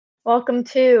Welcome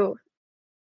to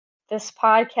this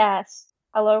podcast.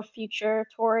 Hello, future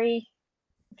Tori,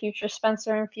 future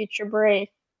Spencer, and future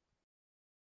Bri.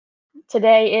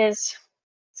 Today is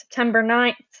September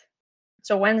 9th. It's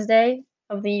a Wednesday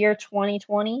of the year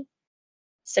 2020,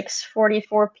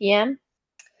 6:44 p.m.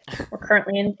 We're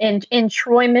currently in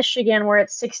Troy, Michigan, where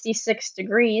it's 66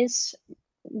 degrees.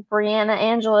 Brianna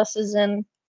Angeles is in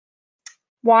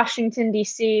Washington,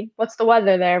 D.C. What's the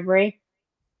weather there, Bri?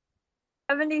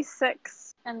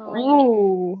 76 and rain.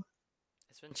 Ooh.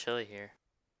 It's been chilly here.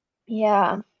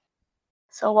 Yeah.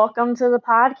 So welcome to the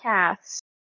podcast.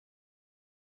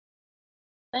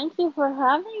 Thank you for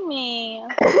having me.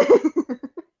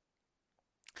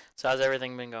 So how's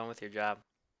everything been going with your job?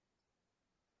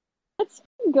 It's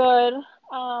been good.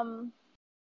 I'm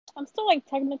still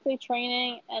technically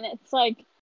training, and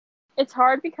it's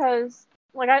hard because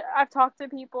I've talked to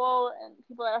people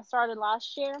that I started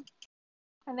last year,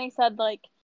 and they said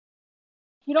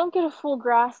you don't get a full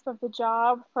grasp of the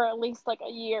job for at least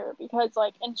a year because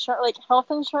health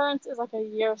insurance is a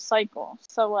year cycle.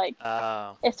 So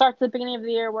Oh. it starts at the beginning of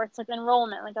the year where it's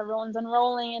enrollment, everyone's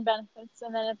enrolling in benefits,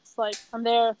 and then it's from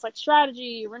there it's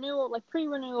strategy, renewal,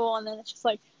 pre-renewal, and then it's just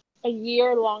a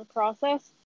year-long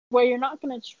process where you're not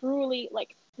going to truly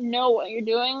know what you're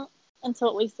doing until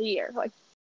at least a year,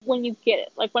 when you get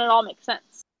it, when it all makes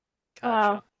sense.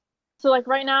 Gotcha. Wow. So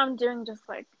right now I'm doing just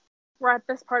we're at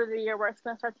this part of the year where it's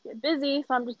going to start to get busy,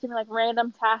 so I'm just doing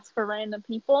random tasks for random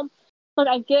people.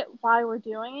 I get why we're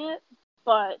doing it,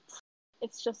 but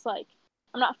it's just I'm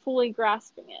not fully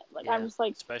grasping it. Yeah, I'm just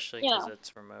especially because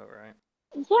it's remote, right?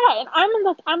 Yeah, and I'm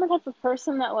the type of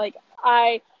person that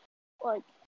I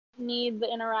need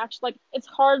the interaction. It's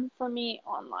hard for me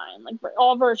online,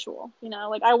 all virtual.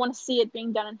 I want to see it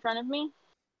being done in front of me.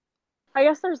 I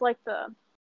guess there's the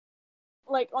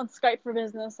on Skype for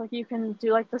Business, you can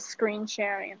do the screen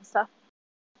sharing and stuff.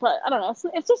 But I don't know,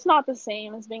 it's just not the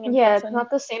same as being in person. It's not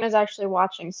the same as actually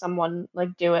watching someone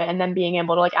do it and then being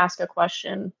able to ask a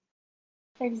question.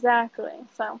 Exactly.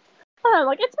 So I don't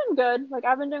know, it's been good.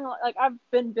 I've been doing I've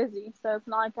been busy, so it's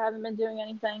not I haven't been doing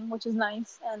anything, which is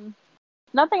nice. And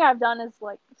nothing I've done is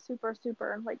super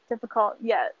difficult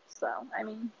yet. So I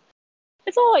mean,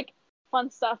 it's all fun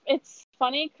stuff. It's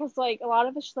funny because a lot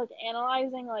of it's just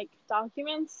analyzing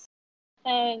documents,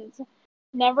 and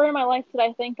never in my life did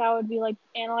I think I would be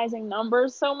analyzing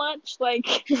numbers so much. I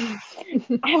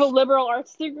have a liberal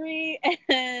arts degree,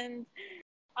 and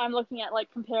I'm looking at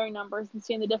comparing numbers and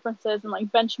seeing the differences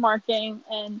and benchmarking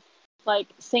and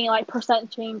seeing percent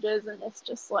changes, and it's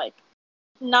just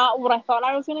not what I thought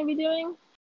I was going to be doing.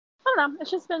 I don't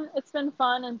know. It's been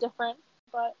fun and different,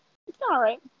 but it's been all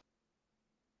right.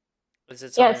 Is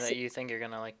it something that you think you're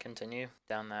gonna continue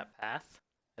down that path?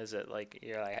 Is it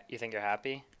you think you're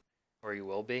happy, or you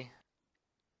will be?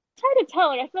 It's hard to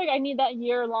tell. I feel I need that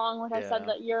year long, I said,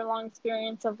 that year long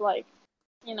experience of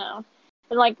and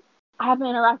I haven't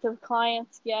interacted with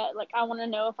clients yet. I want to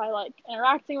know if I like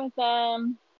interacting with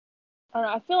them. I don't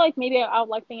know. I feel maybe I would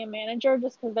like being a manager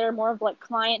just because they're more of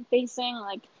client facing,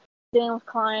 dealing with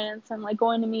clients and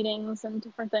going to meetings and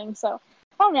different things. So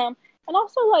I don't know. And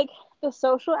also the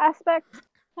social aspect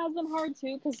has been hard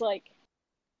too because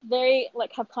they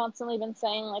have constantly been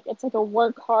saying it's a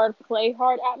work hard, play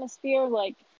hard atmosphere.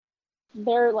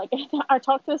 They're I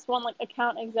talked to this one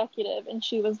account executive, and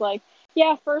she was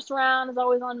yeah, first round is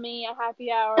always on me at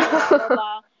happy hour, blah blah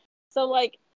blah. So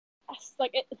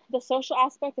the social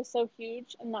aspect is so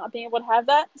huge, and not being able to have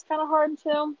that is kind of hard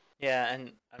too. Yeah,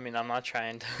 and I mean, I'm not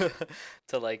trying to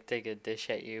to take a dish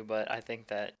at you, but I think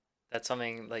that's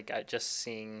something I just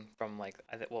seeing from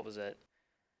what was it,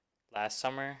 last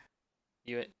summer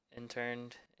you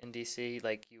interned in DC,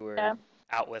 you were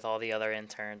out with all the other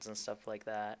interns and stuff like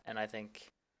that, and I think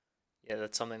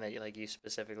that's something that you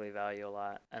specifically value a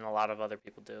lot, and a lot of other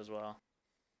people do as well.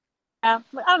 Yeah,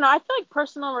 I don't know. I feel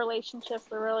personal relationships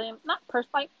are really not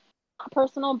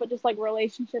personal, but just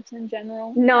relationships in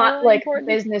general. Not really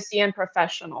businessy and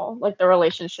professional, the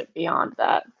relationship beyond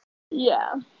that.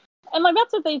 Yeah, and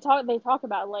that's what they talk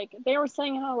about. They were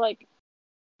saying how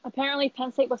apparently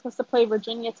Penn State was supposed to play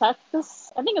Virginia Tech I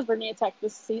think it was Virginia Tech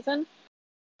this season,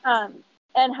 and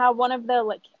how one of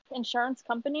the insurance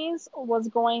companies was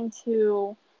going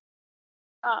to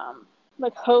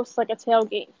host a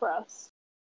tailgate for us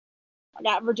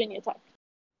at Virginia Tech.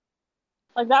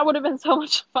 That would have been so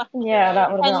much fun. Yeah,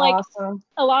 that would have been awesome.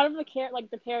 A lot of the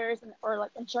carriers or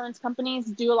insurance companies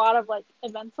do a lot of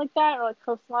events like that, or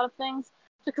host a lot of things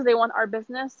just because they want our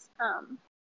business.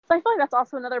 So I feel that's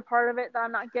also another part of it that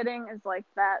I'm not getting is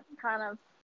that kind of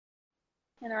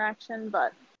interaction.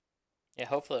 But yeah,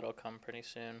 hopefully it'll come pretty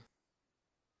soon.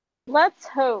 Let's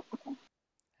hope.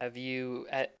 Have you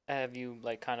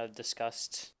like kind of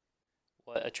discussed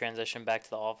what a transition back to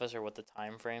the office or what the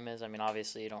time frame is? I mean,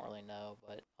 obviously you don't really know,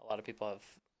 but a lot of people have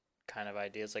kind of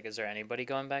ideas. Like, is there anybody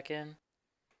going back in?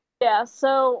 Yeah,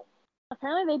 so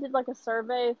apparently they did like a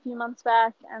survey a few months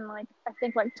back, and like I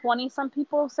think like 20 some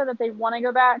people said that they want to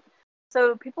go back.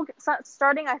 So people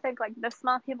starting, I think like this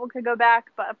month people could go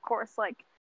back, but of course like,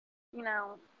 you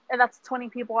know, and that's 20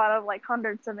 people out of like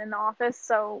hundreds of in the office.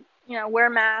 So, you know, wear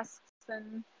masks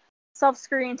and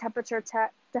self-screen, temperature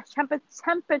check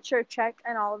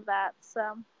and all of that.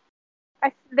 So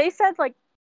they said like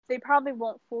they probably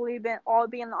won't fully all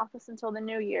be in the office until the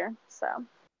new year. So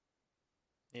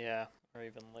Yeah, or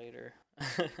even later.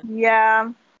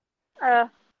 yeah, uh,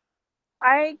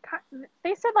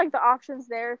 they said like the options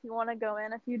there if you want to go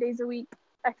in a few days a week.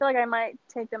 I feel like I might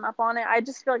take them up on it. I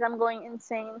just feel like I'm going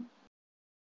insane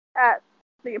at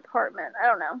the apartment. I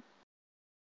don't know.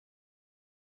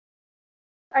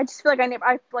 I just feel like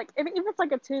I like if it's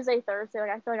like a Tuesday, Thursday, like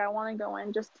I feel like I want to go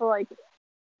in just to like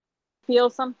feel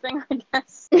something, I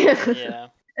guess. Yeah.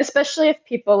 Especially if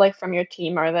people like from your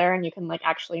team are there and you can like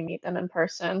actually meet them in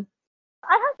person.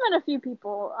 I have met a few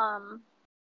people,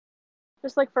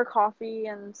 just like for coffee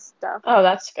and stuff. Oh,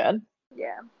 that's good.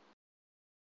 Yeah.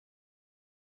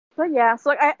 But yeah, so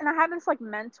like I have this like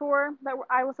mentor that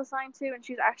I was assigned to, and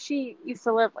she used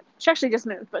to live like she actually just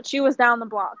moved, but she was down the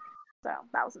block, so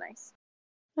that was nice.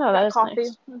 Oh, that Got is coffee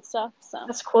nice. and stuff. So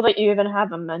That's cool that you even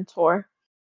have a mentor.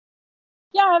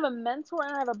 yeah, I have a mentor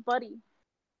and I have a buddy.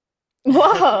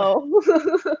 Whoa.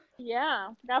 Yeah,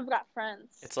 I've got friends.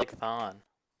 It's like Thon.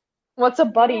 What's a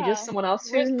buddy? Yeah, Just someone else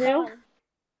who's Rip new? Con.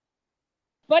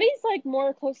 Buddy's like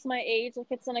more close to my age, like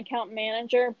it's an account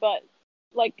manager, but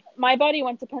like my buddy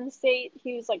went to Penn State.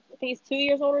 He was like I think he's 2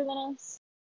 years older than us.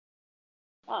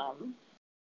 Um,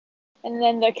 and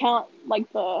then the account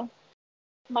like the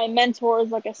my mentor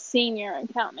is like a senior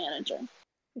account manager.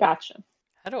 Gotcha.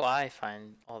 How do I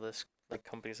find all this like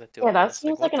companies that do Yeah, all that this? Like,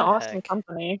 seems like what an the awesome heck?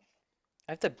 company.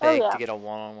 I have to Oh beg yeah, to get a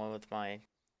one-on-one with my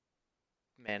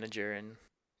manager, and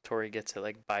Tori gets it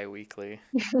like bi-weekly.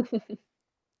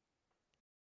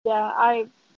 yeah.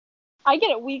 I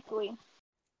get it weekly.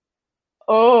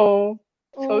 Oh,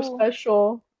 so Ooh,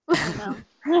 special. I know.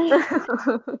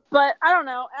 But I don't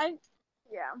know.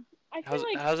 Yeah. I feel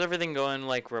like How's everything going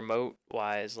like remote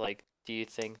wise? Like, do you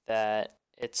think that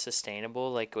it's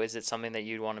sustainable? Like, is it something that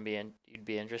you'd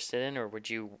be interested in, or would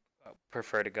you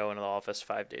prefer to go into the office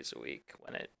 5 days a week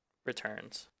when it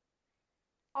returns?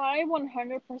 I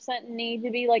 100% need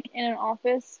to be like in an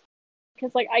office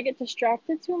because like I get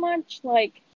distracted too much.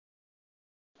 Like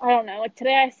I don't know. Like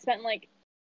today I spent like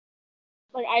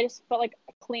I just felt like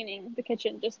cleaning the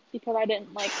kitchen just because I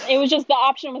didn't like it was just the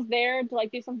option was there to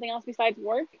like do something else besides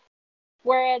work.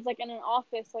 Whereas like in an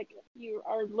office, like you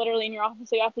are literally in your office,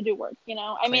 so you have to do work. You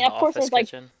know. I Clean mean, the of course, office there's like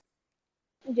kitchen?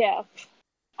 yeah.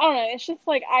 I don't know. It's just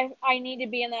like I need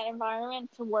to be in that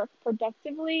environment to work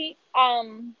productively.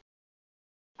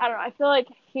 I don't know. I feel like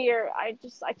here I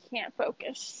can't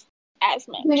focus as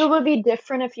I think it much. would be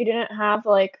different if you didn't have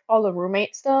like all the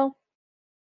roommates though.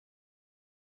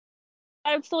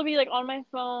 I would still be like on my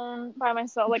phone by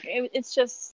myself. Like it's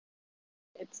just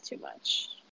it's too much.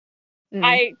 Mm,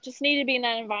 I just need to be in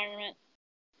that environment.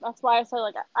 That's why I said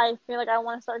like I feel like I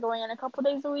want to start going in a couple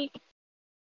days a week.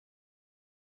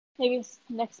 Maybe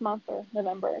next month or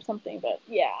November or something. But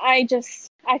yeah, I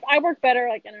work better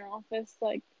like in an office,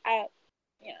 like at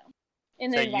you know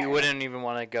in the So you environment. wouldn't even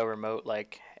want to go remote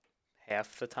like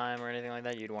half the time or anything like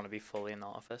that? You'd want to be fully in the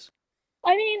office?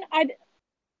 I mean,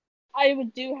 I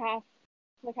would do half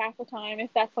the time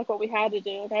if that's like what we had to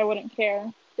do. Like I wouldn't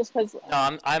care just because.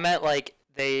 No, I meant like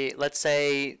let's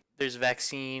say there's a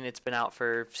vaccine, it's been out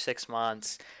for 6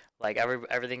 months, like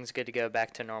everything's good to go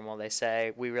back to normal. They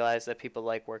say we realize that people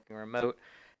like working remote.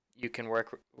 You can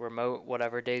work remote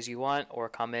whatever days you want, or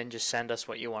come in, just send us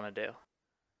what you want to do.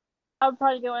 I would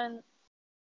probably go in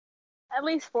at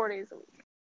least 4 days a week.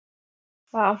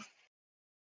 wow.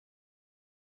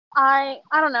 I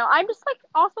don't know. I'm just like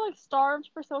also like starved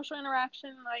for social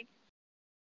interaction. Like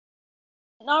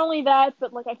not only that,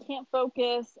 but like I can't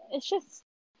focus. It's just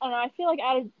I don't know. I feel like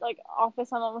out of like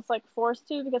office, I'm almost like forced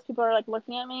to because people are like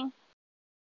looking at me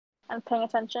and paying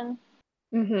attention,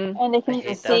 Mm-hmm. and they I can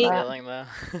I hate feel that see. that. feeling though.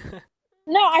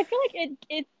 No, I feel like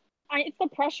it's the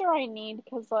pressure I need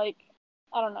because like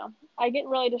I don't know. I get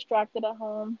really distracted at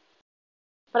home.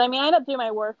 But I mean, I end up doing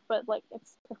my work, but like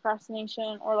it's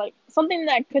procrastination or like something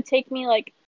that could take me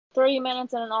like 30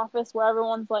 minutes in an office where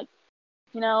everyone's like,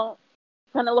 you know,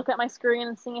 kind of look at my screen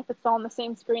and seeing if it's on the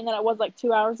same screen that it was like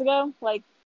 2 hours ago. Like,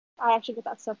 I actually get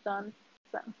that stuff done.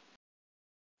 So,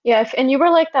 Yeah, and you were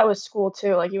like that with school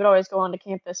too. Like you would always go onto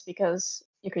campus because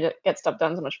you could get stuff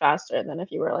done so much faster than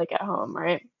if you were like at home,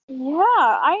 right? Yeah,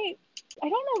 I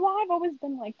don't know why I've always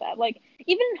been like that. Like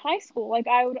even in high school, like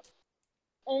I would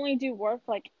only do work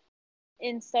like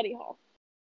in study hall.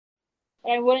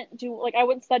 I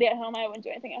wouldn't study at home. I wouldn't do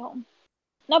anything at home.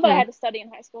 Not that I Hmm. had to study in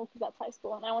high school because that's high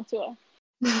school, and I went to a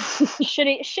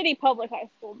shitty public high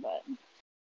school. But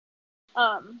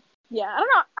yeah, I don't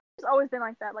know. I've just always been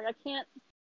like that. Like I can't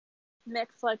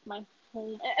mix like my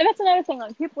home, and that's another thing.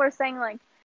 Like people are saying like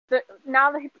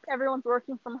now that everyone's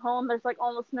working from home, there's like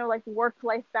almost no like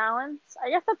work-life balance. I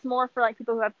guess that's more for like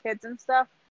people who have kids and stuff.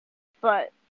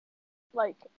 But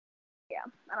like, yeah,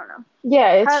 I don't know.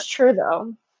 Yeah, How it's true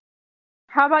though.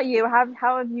 how about you?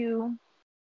 How have you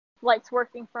liked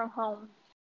working from home?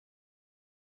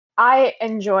 I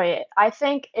enjoy it. I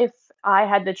think if I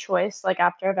had the choice, like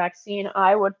after a vaccine,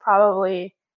 I would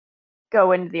probably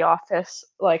go into the office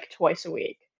like twice a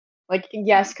week. Like,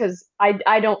 yes, because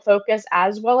I don't focus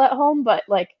as well at home, but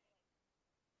like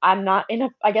I'm not in a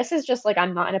I guess it's just like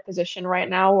I'm not in a position right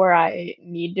now where I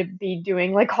need to be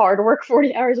doing like hard work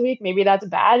 40 hours a week. Maybe that's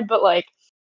bad, but like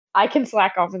I can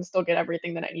slack off and still get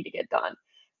everything that I need to get done.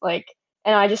 Like,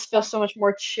 and I just feel Yeah. so much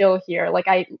more chill here. Like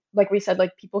we said,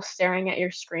 like people staring at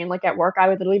your screen, like at work, I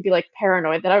would literally be like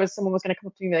paranoid that someone was gonna come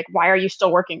up to me and be like, why are you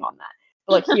still working on that?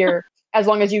 But like here, as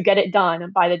long as you get it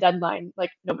done by the deadline,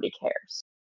 like nobody cares.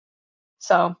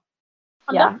 So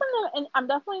yeah. I'm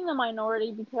definitely in the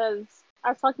minority because I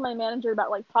was talking to my manager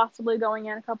about like possibly going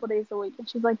in a couple days a week, and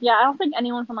she's like, "Yeah, I don't think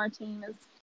anyone from our team is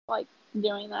like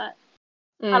doing that."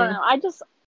 I don't Mm. know. It's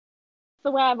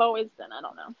the way I've always been. I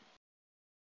don't know.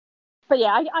 But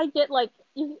yeah, I get like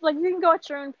you can go at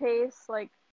your own pace, like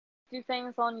do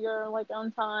things on your like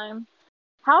own time.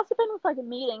 How's it been with like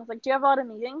meetings? Like, do you have a lot of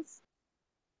meetings?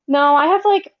 No, I have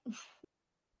like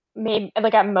maybe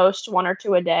like at most one or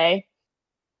two a day.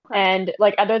 Okay. And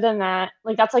like other than that,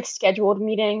 like that's like scheduled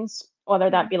meetings, whether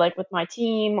that Mhm. be like with my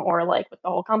team or like with the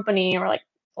whole company or like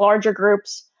larger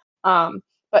groups.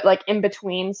 But like in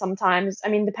between sometimes, I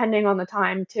mean, depending on the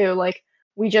time too, like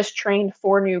we just trained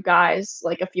four new guys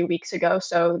like a few weeks ago.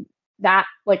 So that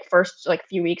like first like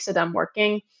few weeks of them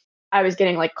working, I was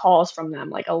getting like calls from them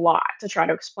like a lot to try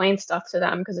to explain stuff to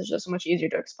them because it's just so much easier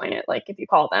to explain it like if you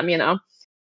call them, you know.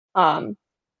 Um,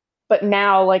 but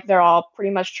now, like, they're all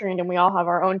pretty much trained and we all have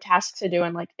our own tasks to do,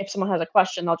 and, like, if someone has a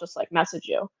question, they'll just, like, message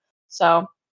you. So,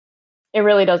 it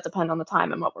really does depend on the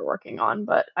time and what we're working on,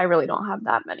 but I really don't have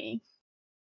that many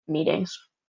meetings.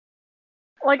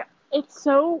 Like, it's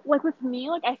so like with me,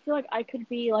 like I feel like I could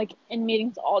be like in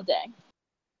meetings all day,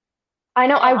 I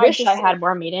know, I and I wish I just like had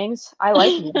more meetings. I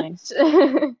like meetings.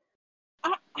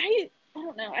 I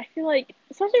don't know. I feel like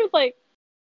especially with like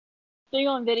being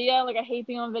on video, like I hate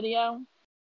being on video.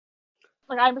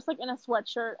 Like I'm just like in a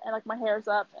sweatshirt and like my hair's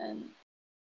up and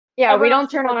Yeah, we everyone don't else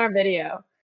is turn like, on our video.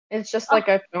 It's just oh, like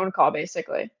a phone call,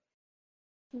 basically.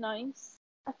 nice.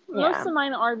 Most Yeah. of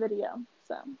mine are video,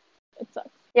 so it sucks.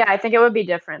 Yeah, I think it would be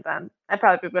different then. I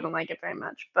probably wouldn't like it very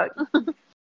much, but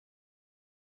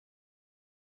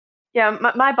yeah,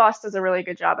 my boss does a really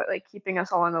good job at like keeping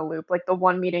us all in the loop. Like the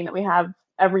one meeting that we have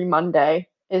every Monday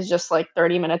is just like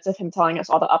 30 minutes of him telling us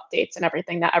all the updates and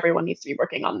everything that everyone needs to be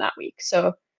working on that week.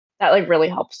 So that like really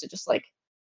helps to just like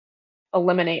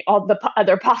eliminate all the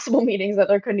other possible meetings that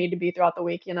there could need to be throughout the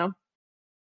week, you know?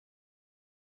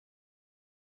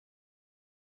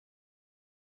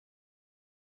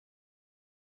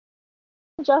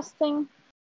 Adjusting.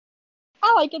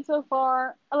 I like it so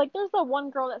far. Like there's the one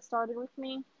girl that started with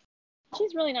me.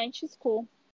 She's really nice. She's cool.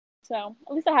 So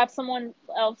at least I have someone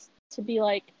else to be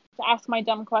like to ask my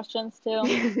dumb questions to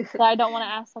that I don't want to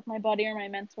ask like my buddy or my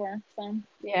mentor. So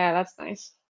Yeah, that's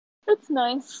nice. it's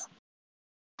nice.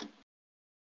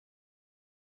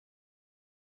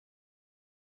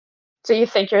 So you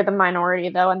think you're the minority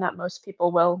though, and that most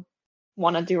people will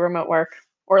want to do remote work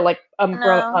or like No,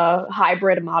 a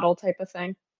hybrid model type of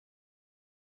thing?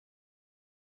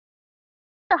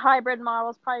 the hybrid model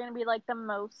is probably gonna be like the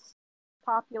most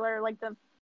popular, like the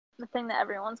thing that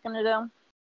everyone's gonna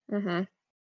do. Hmm.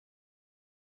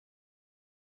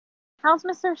 How's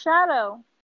Mr. Shadow?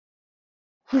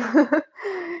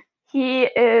 He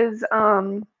is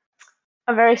a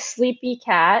very sleepy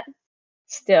cat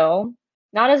still.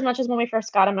 Not as much as when we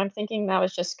first got him. I'm thinking that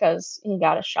was just because he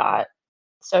got a shot.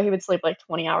 So he would sleep like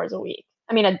 20 hours a week.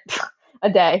 I mean, a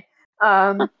day.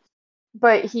 Um,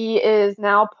 but he is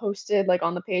now posted like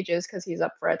on the pages because he's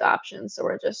up for adoption. So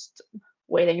we're just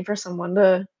waiting for someone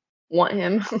to want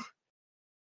him.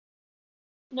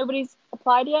 Nobody's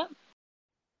applied yet.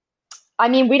 I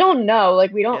mean, we don't know.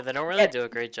 Like, we Yeah, don't they don't really get. do a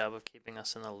great job of keeping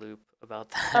us in the loop about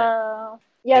that.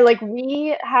 Yeah, Like, like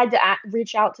we had to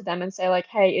reach out to them and say like,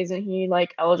 "Hey, isn't he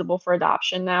like eligible for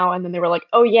adoption now?" And then they were like,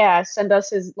 "Oh yeah, send us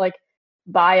his like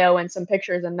bio and some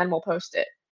pictures, and then we'll post it."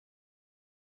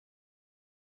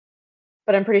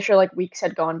 But I'm pretty sure like weeks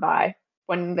had gone by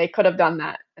when they could have done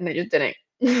that, and they just didn't.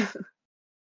 Is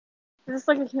this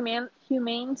like a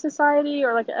humane society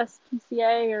or like a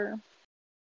SPCA or?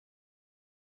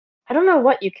 I don't know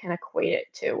what you can equate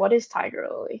it to. What is Tiger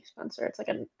Lily, Spencer? It's like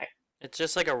a it's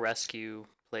just like a rescue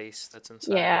place that's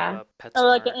inside of yeah, a Oh,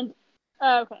 like PetSmart. an.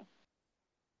 Oh, okay,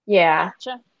 yeah,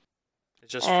 gotcha.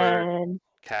 It's just for and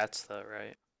cats, though,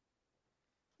 right?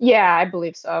 yeah, I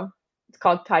believe so. It's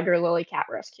called Tiger Lily Cat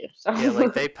Rescue. So Yeah,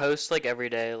 like they post like every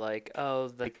day, like,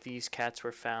 oh, like these cats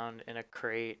were found in a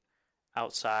crate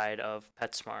outside of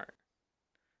PetSmart,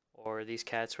 or these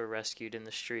cats were rescued in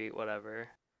the street, whatever.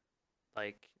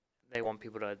 Like they want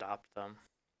people to adopt them.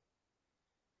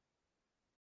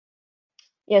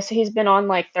 yeah, so he's been on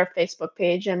like their Facebook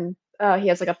page, and he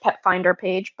has like a pet finder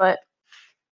page, but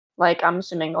like I'm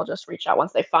assuming they'll just reach out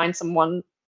once they find someone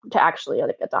to actually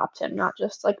like adopt him, not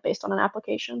just like based on an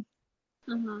application.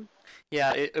 Mhm.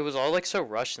 Yeah, it was all like so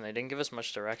rushed and they didn't give us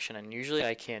much direction. And usually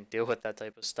I can't deal with that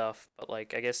type of stuff. But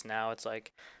like I guess now it's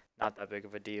like not that big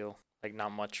of a deal. Like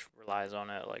not much relies on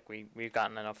it. Like we've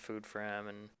gotten enough food for him,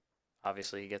 and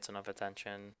obviously he gets enough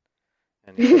attention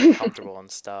and he's like comfortable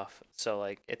and stuff. So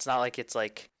like it's not like it's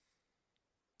like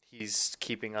he's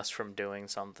keeping us from doing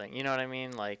something. You know what I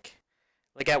mean? Like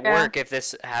at Yeah. work, if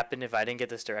this happened, if I didn't get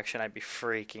this direction, I'd be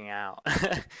freaking out.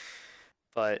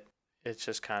 But it's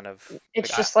just kind of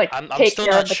It's like just like I'm take still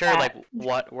care not of the sure cat. like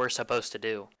what we're supposed to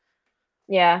do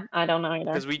Yeah, I don't know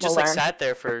either. because we We'll just like learn. sat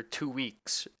there for 2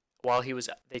 weeks while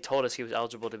they told us he was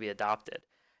eligible to be adopted,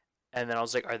 and then I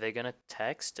was like, are they gonna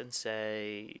text and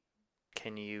say,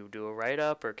 can you do a write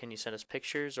up or can you send us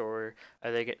pictures, or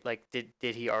are they like did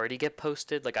he already get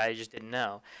posted? Like I just didn't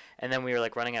know, and then we were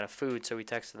like running out of food, so we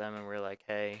texted them and we are like,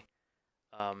 hey,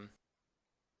 um,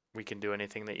 we can do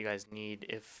anything that you guys need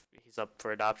if he's up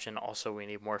for adoption. Also, we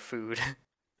need more food.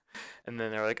 And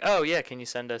then they're like, oh, yeah, can you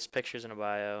send us pictures in a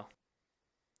bio?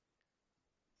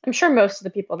 I'm sure most of the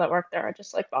people that work there are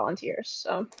just like volunteers.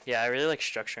 So Yeah, I really like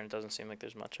structure and it doesn't seem like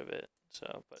there's much of it.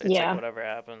 So, but it's like yeah, whatever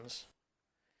happens.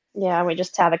 yeah, we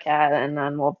just have a cat and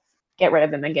then we'll get rid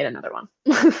of him and get another one.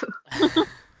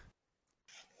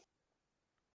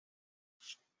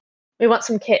 We want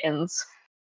some kittens.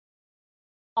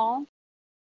 Aw.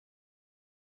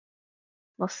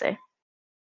 We'll see.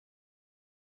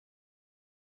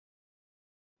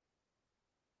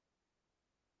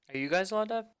 Are you guys allowed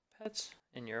to have pets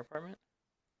in your apartment?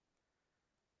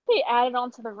 They added on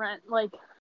to the rent, like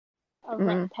a Mm,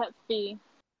 rent pet fee.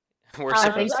 We're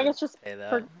I think supposed I to guess just pay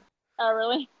for. that. Oh,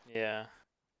 really? Yeah.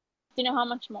 Do you know how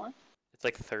much more? It's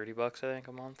like $30, I think,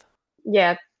 a month.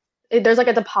 yeah, there's like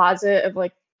a deposit of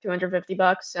like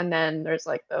 $250, and then there's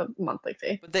like the monthly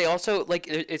fee. But they also, like,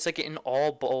 it's like in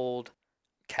all bold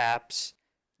caps,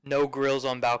 no grills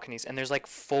on balconies. And there's like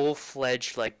full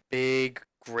fledged, like, big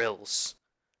grills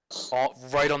all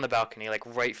right on the balcony, like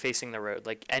right facing the road.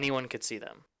 Like anyone could see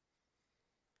them.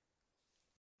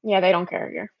 Yeah, they don't care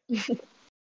here.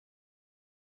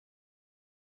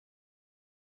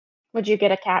 Would you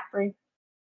get a cat, Brie?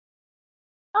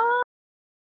 Uh,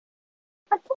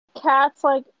 I think cats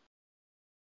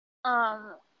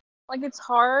um like it's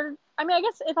hard. I mean, I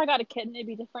guess if I got a kitten, it'd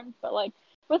be different. But like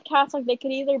with cats, like they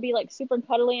could either be like super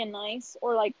cuddly and nice,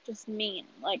 or like just mean.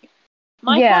 Like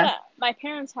my cat Yeah. at my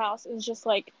parents' house is just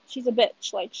like she's a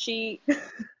bitch. Like she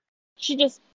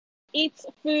just eats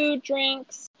food,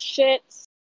 drinks, shits,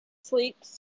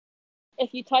 sleeps.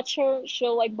 If you touch her,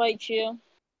 she'll like bite you.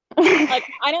 Like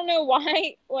I don't know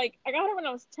why. Like I got her when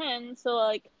I was 10, so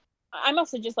like I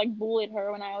must have just like bullied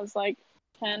her when I was like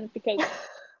 10 because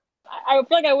I feel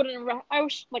like I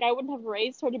wish like I wouldn't have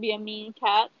raised her to be a mean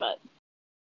cat, but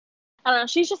I don't know.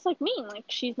 She's just like mean. Like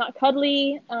she's not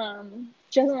cuddly.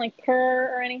 She doesn't like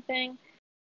purr or anything.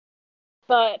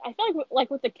 But I feel like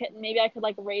with the kitten, maybe I could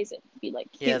like raise it to be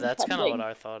like Yeah, cute and that's kind of what cuddly.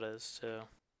 our thought is too.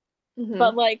 Hmm.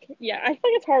 But like, yeah, I feel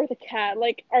like it's hard with a cat.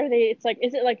 Like, are they? It's like,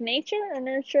 is it like nature or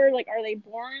nurture? Like, are they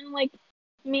born like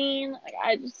mean? Like,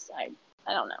 I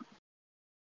don't know.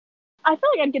 I feel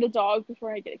like I'd get a dog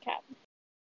before I get a cat.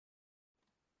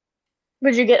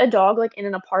 Would you get a dog like in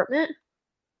an apartment?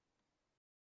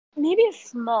 Maybe a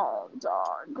small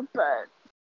dog, but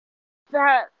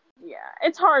that, yeah,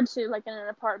 it's hard to like in an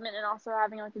apartment and also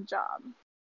having like a job.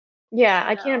 Yeah, You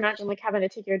I can't know? imagine like having to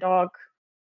take your dog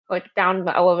like down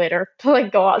the elevator to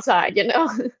like go outside, you know?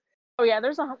 Oh yeah,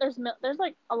 there's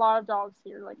like a lot of dogs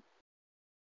here. Like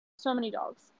So many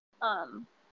dogs.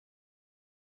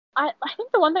 I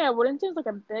think the one thing I wouldn't do is like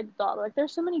a big dog. Like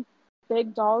there's so many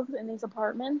big dogs in these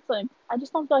apartments. Like I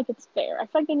just don't feel like it's fair. I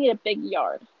feel like they need a big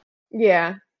yard.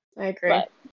 Yeah, I agree. But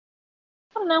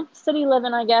I don't know, city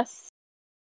living, I guess.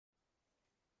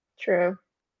 True.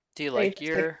 Do you like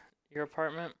your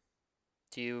apartment?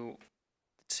 Do you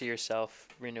see yourself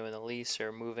renewing the lease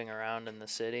or moving around in the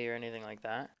city or anything like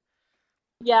that?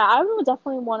 Yeah, I would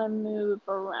definitely want to move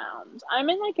around. I'm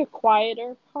in like a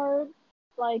quieter part,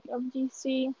 like of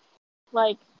DC.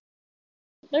 Like,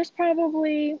 there's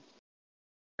probably,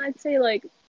 I'd say like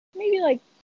maybe like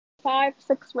 5,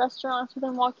 6 restaurants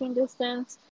within walking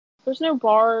distance. There's no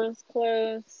bars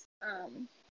close.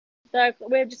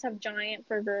 We just have Giant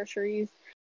for groceries.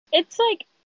 It's like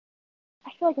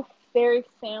I feel like a very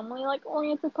family like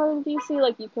oriented part of DC.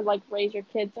 Like you could like raise your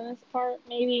kids in this part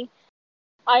maybe.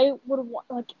 I would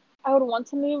want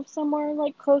to move somewhere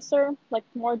like closer, like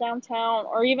more downtown,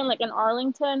 or even like in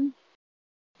Arlington,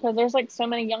 because there's like so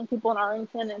many young people in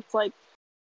Arlington. It's like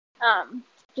um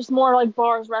just more like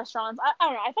bars, restaurants. I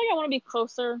don't know. I think I want to be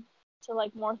closer to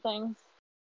like more things.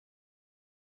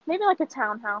 Maybe like a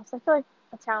townhouse. I feel like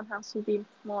a townhouse would be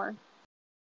more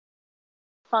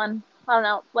fun. I don't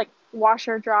know, like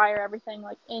washer, dryer, everything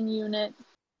like in unit.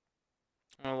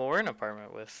 Well, we're in an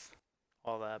apartment with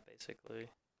all that basically,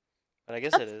 but I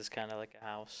guess it That's is kind of like a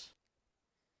house.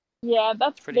 Yeah, It's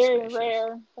that's pretty very spacious.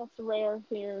 rare. That's rare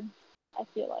here. I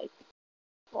feel like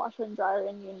washer and dryer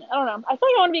in unit. I don't know. I feel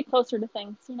like I want to be closer to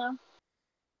things, you know?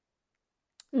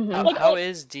 Mm-hmm. How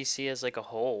is DC as like a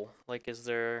whole? Like, is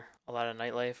there a lot of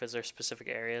nightlife? Is there specific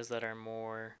areas that are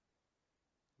more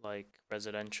like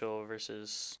residential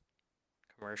versus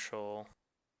commercial?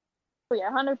 Oh,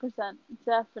 yeah, 100%,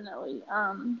 definitely.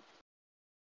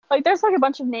 Like there's like a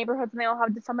bunch of neighborhoods and they all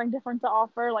have something different to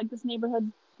offer. Like this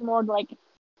neighborhood's more like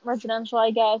residential,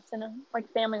 I guess, and like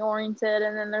family oriented,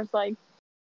 and then there's like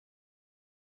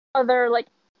other like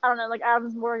I don't know, like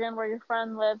Adams Morgan where your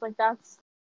friend lives. Like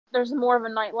there's more of a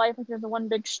nightlife. Like there's a one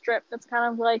big strip that's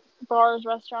kind of like bars,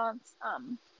 restaurants.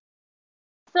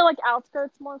 Still like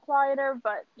outskirts more quieter,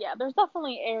 but yeah, there's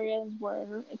definitely areas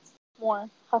where it's more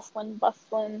hustling,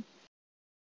 bustling,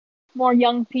 more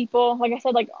young people. Like I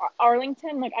said, like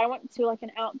Arlington, like I went to like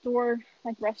an outdoor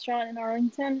like restaurant in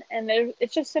Arlington, and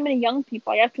it's just so many young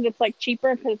people. I guess because it's like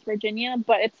cheaper because it's Virginia,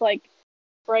 but it's like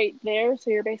right there, so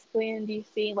you're basically in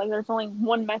DC. Like there's only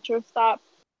one metro stop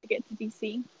to get to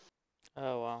DC.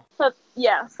 Oh wow. So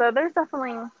yeah, so there's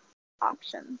definitely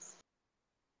options.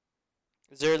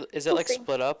 Is it We'll like see.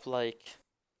 split up like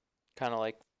kind of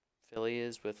like Philly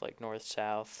is with like north,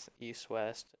 south, east,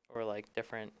 west, or like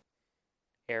different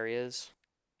areas?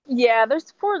 Yeah,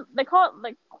 there's four. They call it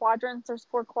like quadrants. There's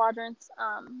 4 quadrants.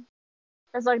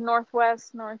 There's like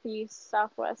northwest, northeast,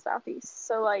 southwest, southeast.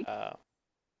 So like, Uh,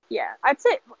 yeah, I'd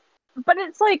say, but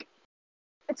it's like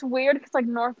it's weird because like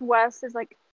northwest is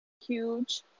like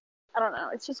huge. I don't know.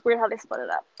 It's just weird how they split it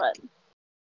up. But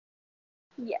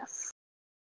yes,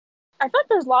 I feel like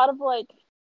there's a lot of like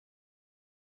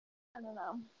I don't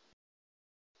know.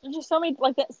 There's just so many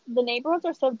like the neighborhoods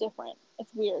are so different.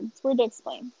 It's weird. It's weird to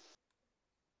explain.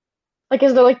 Like,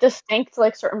 is there like like distinct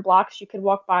like certain blocks you could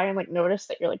walk by and like notice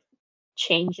that you're like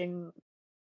changing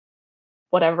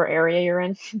whatever area you're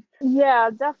in? Yeah,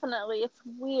 definitely. It's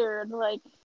weird. Like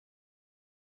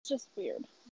it's just weird.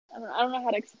 I don't know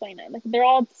how to explain it. Like they're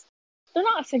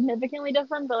not significantly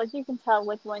different, but like you can tell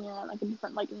like when you're in like a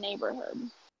different like neighborhood.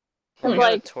 when Cause we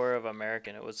got a like tour of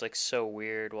American, it was like so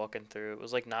weird walking through. It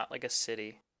was like not like a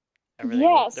city.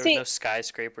 yeah, There was see, no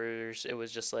skyscrapers. It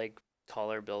was just like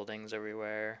taller buildings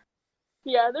everywhere.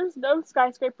 yeah, there's no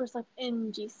skyscrapers like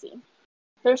in GC.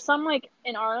 There's some like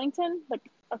in Arlington, like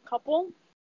a couple.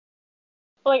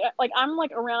 But, like I'm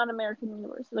like around American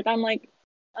University. Like I'm like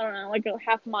I don't know, like a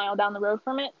half mile down the road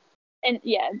from it. And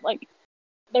yeah, like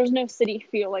there's no city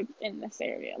feel like in this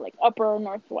area, like upper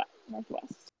northwest.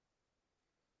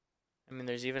 I mean,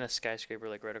 there's even a skyscraper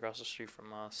like right across the street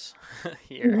from us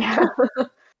here. Yeah,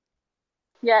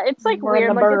 Yeah, it's like we're in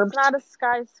the weird. Like it's burbs. not a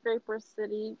skyscraper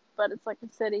city, but it's like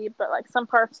a city. But like some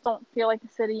parts don't feel like a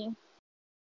city.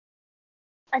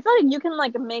 I feel like you can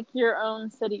like make your own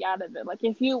city out of it. Like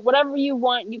if you whatever you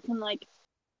want, you can like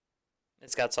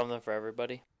It's got something for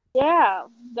everybody. yeah,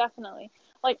 definitely.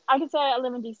 Like I could say I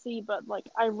live in DC, but like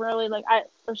I really like I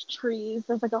there's trees.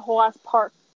 There's like a whole ass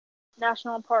park,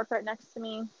 national park right next to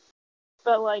me.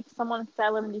 But like someone could say I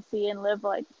live in DC and live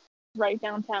like right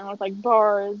downtown with like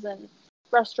bars and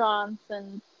restaurants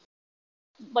and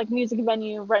like music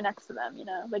venue right next to them. You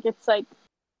know, like it's like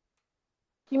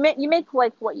you make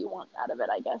like what you want out of it,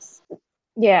 I guess.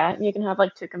 Yeah, you can have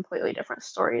like two completely different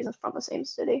stories from the same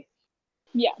city.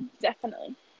 Yeah,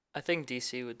 definitely. I think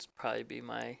DC would probably be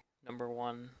my number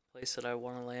one place that I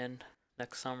want to land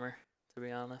next summer, to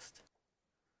be honest.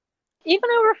 Even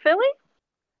over Philly?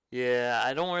 Yeah,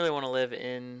 I don't really want to live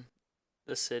in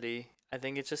the city. I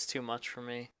think it's just too much for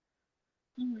me.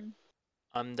 Mm-hmm.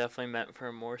 I'm definitely meant for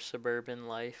a more suburban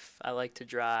life. I like to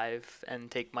drive and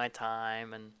take my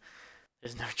time, and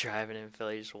there's no driving in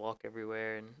Philly. You just walk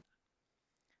everywhere, and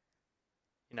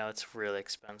it's really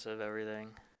expensive,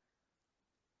 everything.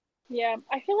 Yeah,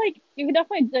 I feel like you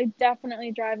could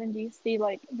definitely drive in DC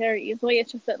like very easily.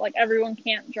 It's just that like everyone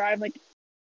can't drive like,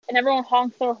 and everyone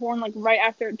honks their horn like right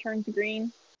after it turns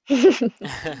green.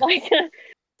 Like,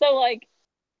 so like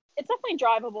it's definitely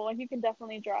drivable. Like you can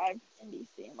definitely drive in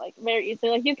DC like very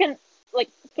easily. Like you can like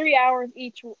 3 hours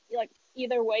each like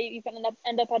either way. You can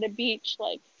end up at a beach.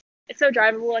 Like it's so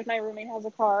drivable. Like my roommate has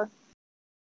a car.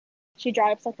 She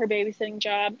drives like her babysitting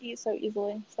job so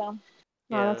easily. So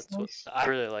Oh, Yeah, that's that's what nice. I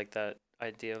really like that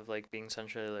idea of like being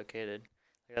centrally located.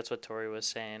 Like, that's what Tori was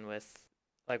saying with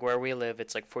like where we live,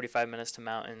 it's like 45 minutes to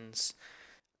mountains,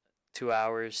 2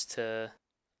 hours to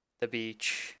the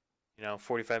beach,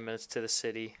 45 minutes to the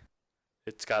city.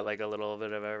 It's got like a little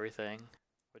bit of everything,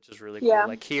 which is really cool. yeah,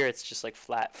 Like here it's just like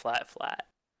flat, flat, flat.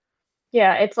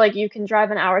 Yeah, it's like you can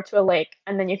drive an hour to a lake,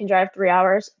 and then you can drive 3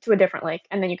 hours to a different lake,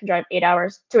 and then you can drive 8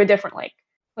 hours to a different lake.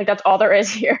 Like that's all there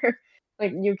is here.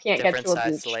 Like you can't get Different to a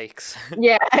sized beach. lakes.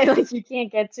 Yeah, like you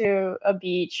can't get to a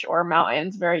beach or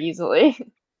mountains very easily.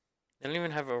 They don't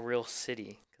even have a real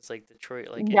city because like Detroit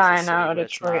like Yeah, is a I city, know but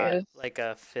it's Detroit not is. like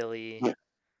a Philly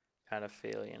kind of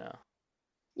feel.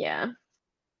 Yeah,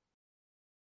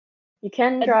 you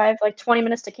can and drive like 20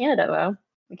 minutes to Canada though.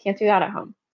 We can't do that at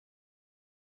home.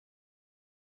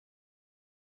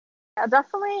 yeah,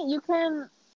 definitely you can.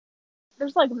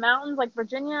 There's like mountains, like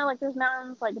Virginia, like there's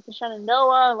mountains, like the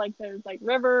Shenandoah, like there's like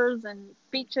rivers and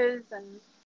beaches, and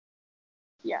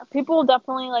yeah, people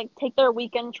definitely like take their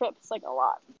weekend trips like a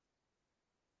lot.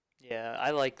 Yeah,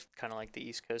 I like kind of like the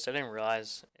East Coast. I didn't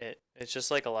realize it. It's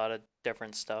just like a lot of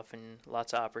different stuff and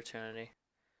lots of opportunity.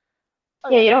 Oh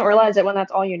Yeah, yeah, you don't definitely. realize it when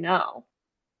that's all you know,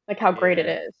 like how great it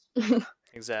Yeah, is.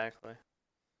 exactly.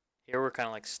 Here we're kind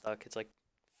of like stuck. It's like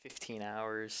 15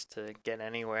 hours to get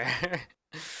anywhere.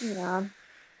 Yeah.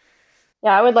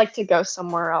 Yeah, I would like to go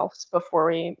somewhere else before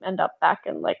we end up back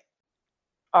in like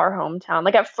our hometown.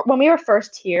 Like when we were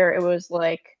first here, it was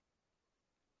like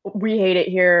we hate it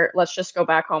here. Let's just go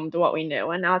back home to what we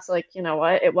knew. And now it's like, you know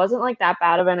what? It wasn't like that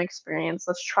bad of an experience.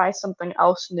 Let's try something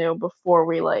else new before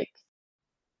we like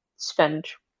spend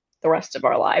the rest of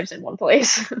our lives in one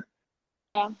place.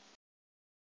 Yeah,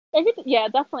 yeah,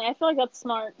 definitely. I feel like that's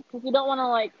smart because you don't want to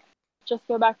like just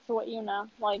go back to what you know.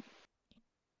 Like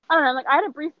I don't know. Like I had a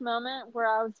brief moment where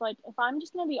I was like, if I'm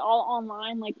just gonna be all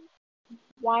online, like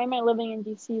why am I living in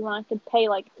DC when I could pay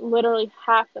like literally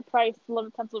half the price to live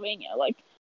in Pennsylvania? Like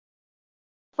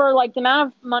for like the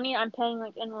amount of money I'm paying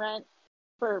like in rent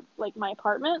for like my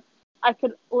apartment, I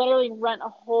could literally rent a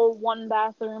whole one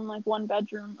bathroom, like one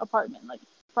bedroom apartment, like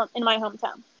from in my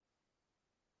hometown.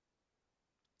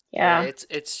 Yeah, Yeah.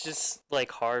 it's just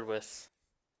like hard with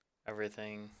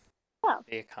everything, Yeah,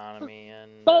 the economy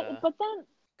and but then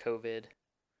COVID.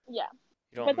 yeah,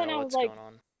 You don't but then know I was what's like, going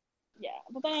on. yeah,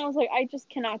 but then I was like, I just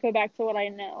cannot go back to what I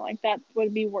know. Like that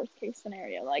would be worst case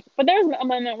scenario. Like, but there was a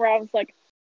moment where I was like,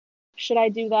 should I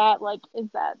do that? Like, is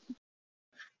that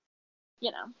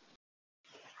you know?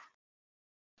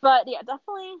 But yeah,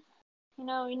 definitely,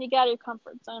 you need to get out of your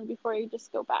comfort zone before you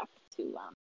just go back to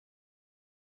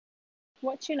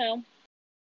what you know.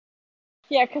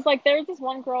 Yeah, because like there's this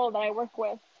one girl that I work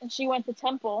with, and she went to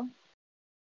Temple,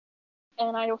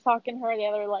 and I was talking to her the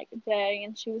other like day,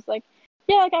 and she was like,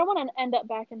 "Yeah, like I want to end up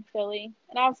back in Philly,"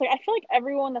 and I was like, I feel like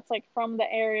everyone that's like from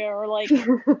the area or like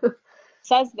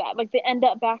says that, like they end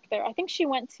up back there. I think she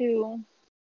went to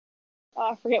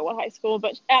I forget what high school,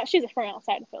 but she's from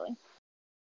outside of Philly.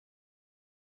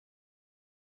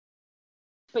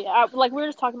 But yeah, like we were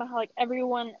just talking about how like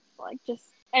everyone like just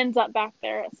ends up back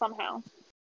there somehow.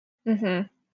 Mhm.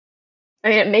 I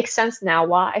mean, it makes sense now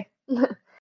why.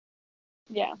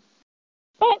 Yeah,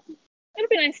 but it'd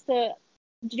be nice to.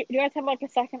 Do you guys have like a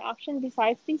second option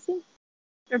besides DC,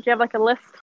 or do you have like a list?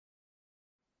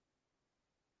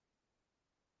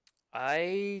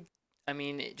 I I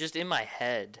mean, just in my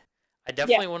head, I Yeah,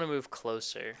 definitely want to move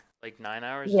closer. Like 9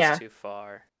 hours is Yeah. too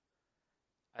far.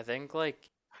 I think like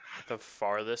the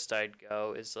farthest I'd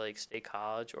go is like State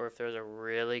College, or if there's a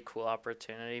really cool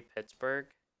opportunity, Pittsburgh.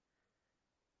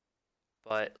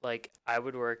 But I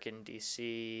would work in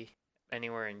DC,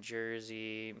 anywhere in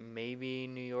Jersey, maybe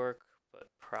New York, but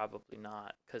probably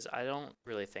not, because I don't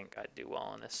really think I'd do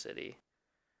well in this city.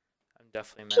 I'm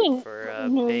definitely meant for a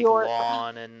New big York.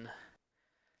 lawn and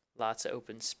lots of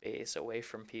open space, away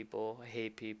from people. I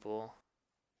hate people.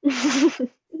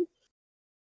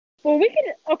 Well, we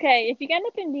could, okay, if you end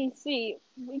up in DC,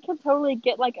 we could totally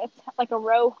get like a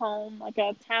row home, like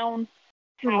a town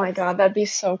Oh my house. God, that'd be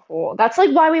so cool. That's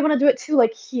like why we want to do it too.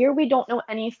 Like here we don't know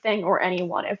anything or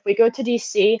anyone. If we go to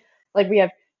DC, like we have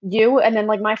you and then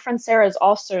like my friend Sarah is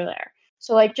also there.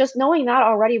 So like just knowing that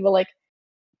already will like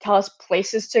tell us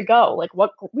places to go. Like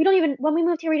what we don't even when we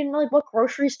moved here we didn't know like what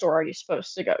grocery store are you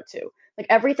supposed to go to. Like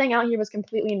everything out here was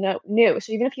completely new.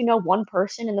 So even if you know one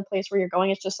person in the place where you're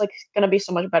going, it's just like gonna be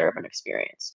so much better of an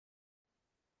experience.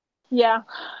 Yeah,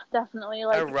 definitely.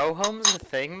 Are Like, row homes a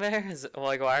thing there?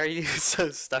 Like, why are you so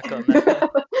stuck on that?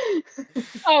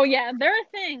 oh yeah, they're a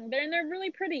thing. They're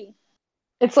really pretty.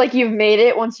 It's like you've made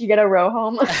it once you get a row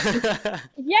home.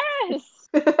 Yes.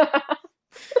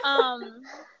 Um.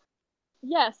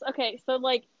 Yes. Okay. So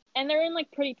like, and they're in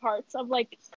like pretty parts of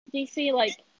like DC.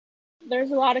 Like,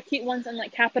 there's a lot of cute ones in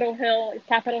like Capitol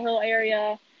Hill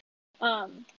area.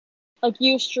 Um, like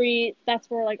U Street. That's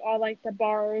where like all like the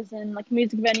bars and like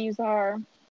music venues are.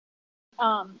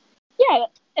 Yeah,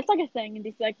 it's like a thing in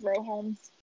DC, like row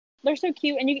homes. They're so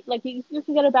cute, and you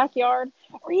can get a backyard,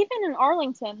 or even in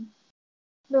Arlington.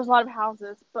 There's a lot of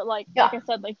houses, but like Yeah. I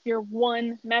said, like you're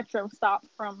one metro stop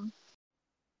from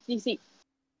DC.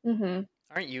 Mm-hmm.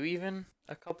 Aren't you even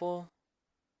a couple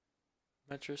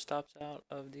metro stops out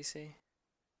of DC?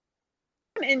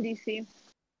 I'm in DC.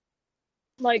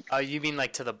 Like, Oh, you mean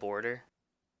like to the border?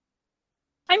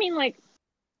 I mean, like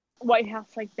White House,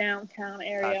 like downtown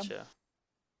area. Gotcha.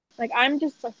 Like I'm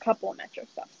just a couple of metro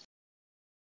stops.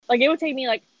 Like it would take me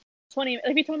like 20.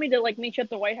 If you told me to like meet you at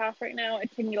the White House right now,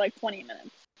 it'd take me like 20 minutes,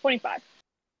 25.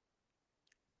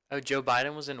 Oh, Joe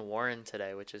Biden was in Warren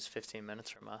today, which is 15 minutes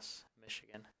from us,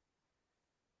 Michigan.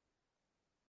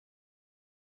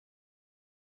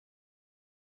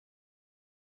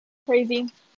 Crazy.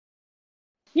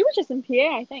 He was just in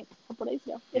PA, I think, a couple days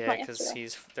ago. If Yeah, not because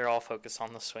yesterday. they're all focused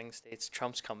on the swing states.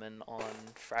 Trump's coming on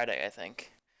Friday, I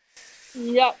think.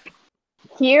 Yep.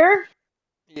 Here,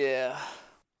 Yeah.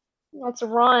 let's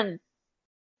run.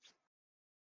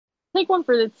 Take one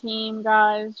for the team,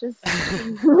 guys. Just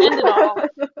end it all.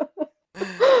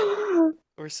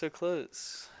 We're so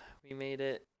close. We made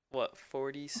it, what,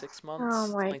 46 months?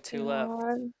 Oh my Only 2 left.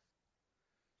 God.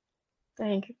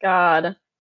 Thank God.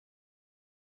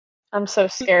 I'm so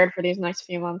scared for these next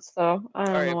few months, though. I All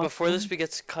don't know right, what's before this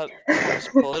going becomes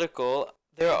political,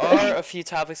 there are a few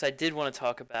topics I did want to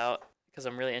talk about because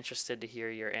I'm really interested to hear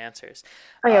your answers.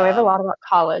 Oh yeah, we have a lot about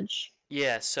college.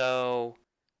 Yeah, so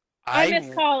I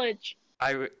miss I college.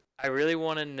 I really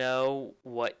want to know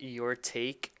what your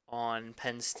take on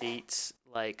Penn State's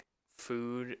like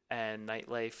food and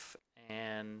nightlife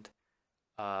and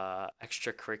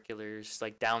extracurriculars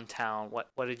like downtown. What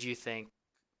did you think?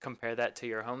 Compare that to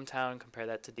your hometown, compare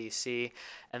that to DC,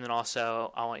 and then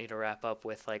also I want you to wrap up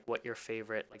with like what your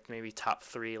favorite like maybe top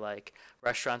 3 like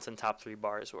restaurants and top 3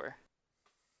 bars were.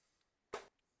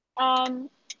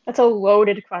 That's a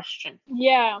loaded question.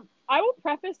 Yeah. I will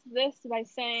preface this by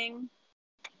saying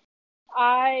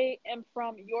I am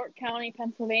from York County,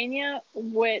 Pennsylvania,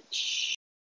 which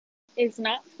is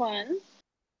not fun.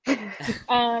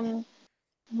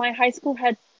 My high school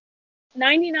had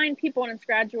 99 people in its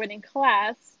graduating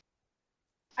class.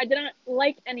 I did not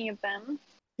like any of them.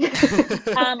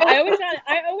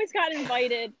 I always got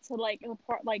invited to like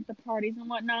the parties and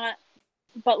whatnot,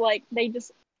 but like they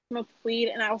just smoked weed,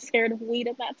 and I was scared of weed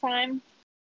at that time,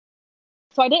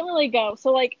 so I didn't really go.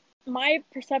 So like my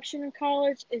perception of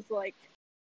college is like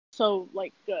so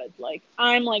like good. Like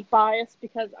I'm like biased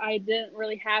because I didn't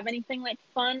really have anything like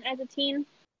fun as a teen.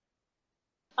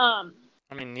 I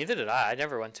mean, neither did I. I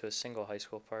never went to a single high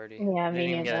school party. Yeah, I me didn't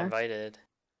even get neither. invited.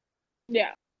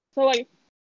 Yeah. So like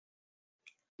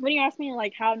when you ask me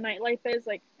like how nightlife is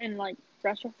like in like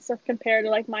restaurant stuff compared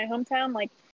to like my hometown,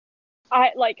 like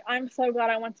I'm so glad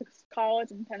I went to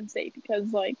college in Penn State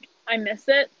because like I miss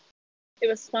it. It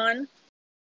was fun.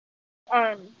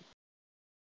 I'm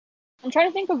trying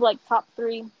to think of like top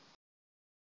 3.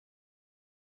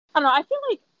 I don't know. I feel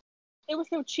like it was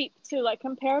so cheap too. Like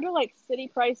compared to like city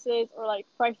prices or like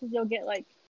prices you'll get like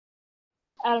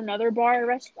at another bar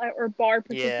or bar Yeah, it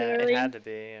particularly. had to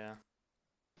be, yeah.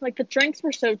 Like the drinks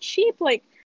were so cheap. Like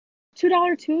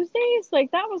 $2 Tuesdays,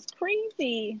 like that was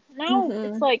crazy. Now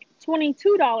it's like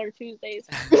 $22 Tuesdays.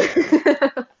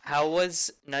 How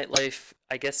was nightlife?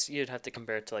 I guess you'd have to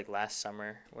compare it to like last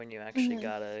summer when you actually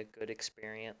got a good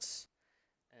experience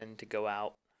and to go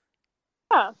out.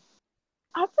 Yeah.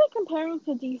 I'd say comparing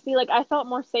to DC, like I felt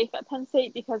more safe at Penn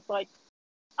State because like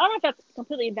I don't know if that's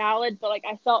completely valid, but like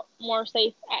I felt more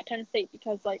safe at Penn State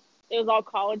because like it was all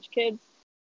college kids.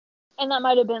 And that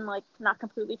might have been like not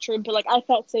completely true, but like I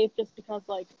felt safe just because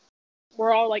like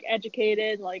we're all like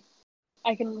educated, like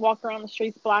I can walk around the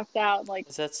streets blacked out, like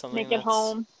Is that something make it that's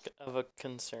home. of a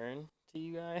concern to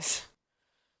you guys?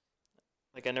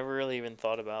 Like, I never really even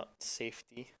thought about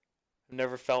safety. I've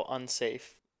never felt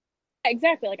unsafe.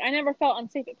 Exactly. Like I never felt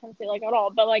unsafe at Penn State like at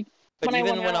all. But like But when I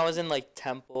even went when I out. was in like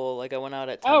Temple, like I went out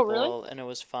at Oh really? Temple and it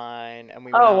was fine, and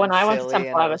we went Oh, out when in I went to Philly Temple,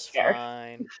 and I it was was scared.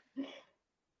 fine.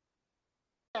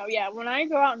 Oh yeah. When I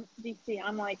go out in DC,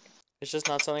 I'm like, It's just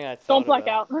not something I don't thought black about.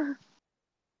 out.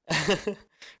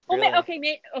 Really?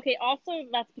 Okay. Also,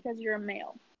 that's because you're a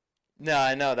male. No,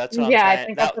 I know. That's what I'm Yeah, I trying.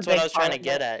 think that's a That's what I big was trying part to of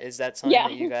get it. at. Is that something Yeah.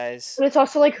 that you guys? But it's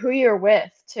also like who you're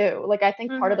with too. Like I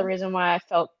think part of the Mhm. reason why I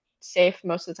felt safe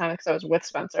most of the time is because I was with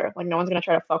Spencer. Like no one's gonna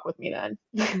try to fuck with me then.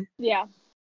 Yeah.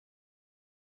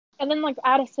 And then like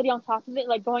add a city on top of it,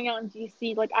 like going out in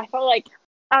DC, like I felt like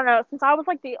I don't know, since I was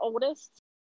like the oldest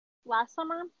last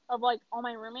summer of like all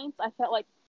my roommates, I felt like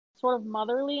sort of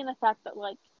motherly in the fact that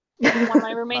like if one of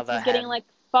my roommates Mother was getting hen. like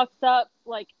fucked up,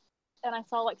 like and I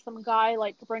saw like some guy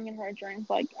like bringing her a drink,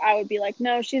 like I would be like,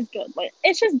 no, she's good. Like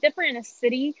it's just different in a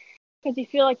city because you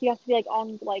feel like you have to be like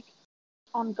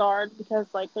on guard because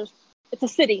like it's a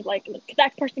city, like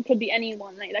that person could be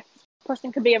anyone, like that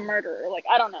person could be a murderer, like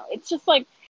I don't know. It's just like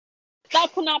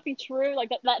that could not be true. Like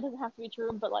that doesn't have to be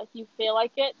true, but like you feel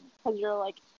like it because you're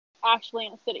like actually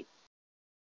in a city.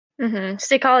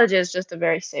 State College is just a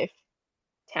very safe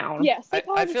town. Yeah, state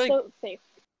I college is feel like so safe.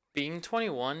 being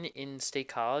 21 in state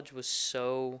college was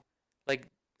so like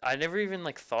I never even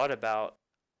like thought about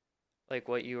like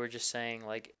what you were just saying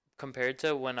like compared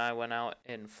to when I went out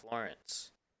in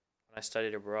Florence when I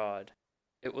studied abroad.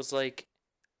 It was like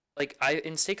I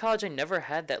in state college I never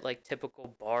had that like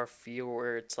typical bar feel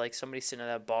where it's like somebody sitting at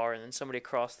that bar and then somebody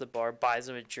across the bar buys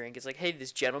them a drink. It's like, hey,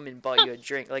 this gentleman bought you a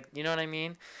drink. Like, you know what I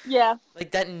mean? Yeah.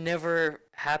 Like that never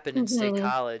happened in state hmm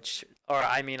college. Or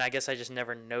I mean, I guess I just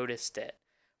never noticed it.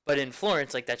 But in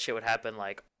Florence, like that shit would happen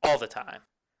like all the time.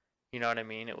 You know what I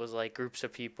mean? It was like groups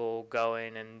of people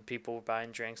going and people were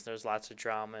buying drinks. There was lots of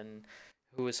drama and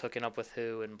who was hooking up with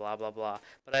who and blah blah blah.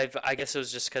 But I guess it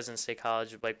was just because in state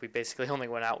college, like we basically only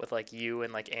went out with like you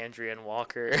and like Andrea and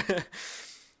Walker,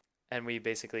 and we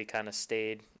basically kind of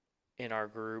stayed in our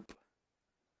group.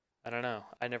 I don't know.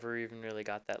 I never even really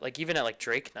got that. Like even at like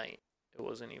Drake night, it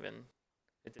wasn't even.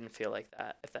 It didn't feel like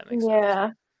that. If that makes sense.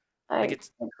 Yeah, Like I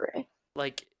it's agree.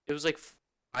 like it was like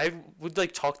I would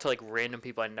like talk to like random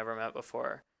people I never met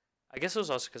before. I guess it was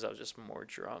also because I was just more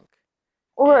drunk.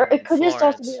 Or In it could just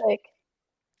also be Florence, like,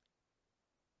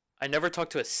 I never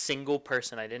talked to a single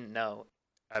person I didn't know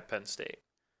at Penn State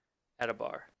at a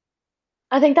bar.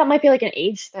 I think that might be like an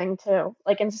age thing too.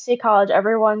 Like in state college,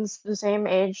 everyone's the same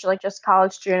age, like just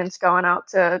college students going out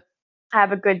to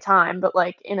have a good time. But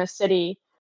like in a city,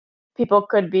 people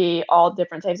could be all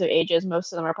different types of ages.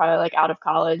 Most of them are probably like out of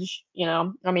college, you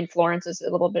know. I mean, Florence is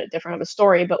a little bit different of a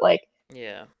story, but like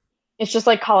Yeah. it's just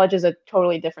like college is a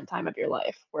totally different time of your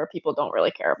life where people don't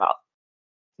really care about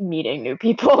meeting new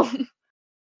people.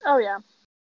 Oh yeah.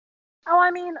 Oh,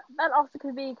 I mean that also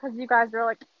could be because you guys are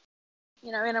like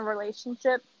in a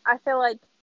relationship. I feel like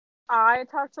I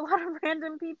talk to a lot of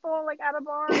random people like at a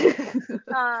bar.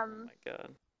 Oh my god.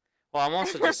 Well, I'm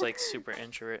also just like super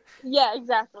introvert. Yeah,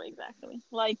 exactly.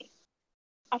 Like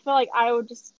I feel like I would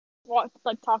just walk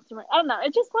like talk to. I don't know.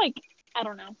 It's just like I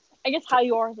don't know. I guess T- how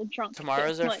you are as a drunk too.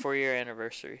 Tomorrow's our Like 4-year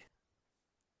anniversary.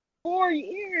 4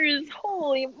 years.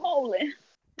 Holy moly!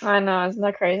 I know, isn't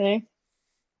that crazy?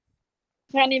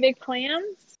 Got any big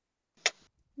plans?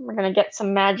 We're gonna get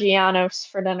some Maggianos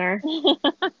for dinner.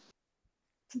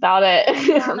 That's about it.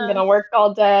 I'm gonna work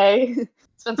all day.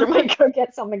 Spencer might go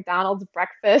get some McDonald's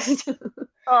breakfast.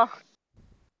 Oh,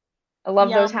 I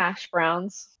love those yum. hash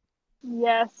browns.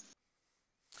 Yes.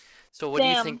 So, what do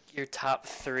you Damn. think your top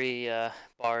 3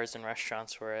 bars and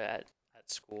restaurants were at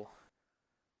school?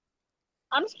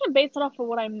 I'm just gonna base it off of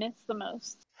what I miss the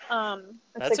most.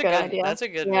 That's a good idea. That's a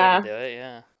good way Yeah. to do it.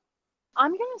 Yeah.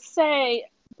 I'm gonna say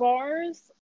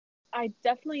bars. I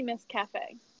definitely miss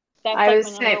cafe. That's I like was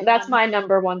my number saying that's one. my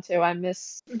number one too. I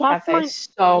miss That's cafe my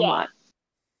so yeah. much.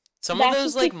 Some of That's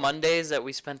those just like like Mondays that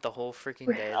we spent the whole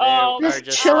freaking day there oh, are Just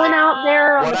just chilling like out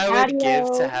there on what the I would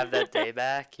give to patio. have that day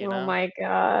back, you Oh know? my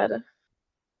god.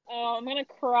 oh, I'm gonna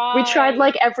We tried cry.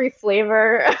 like every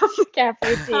flavor of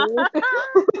cafe tea.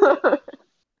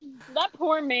 That's that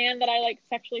poor man that I like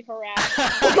sexually harassed.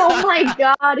 Oh my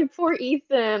god, poor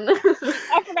Ethan.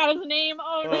 I forgot his name.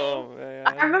 Oh no. Oh man.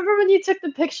 I remember when you took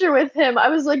the picture with him, I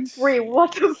was like, Bri,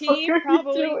 what the fuck He are you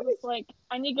probably doing? was like,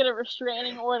 I need to get a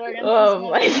restraining order against Oh this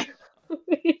my man. god.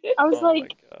 I was Oh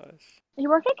like, my gosh. you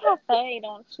work at a cafe,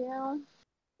 don't you?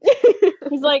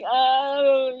 He's like,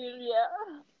 oh,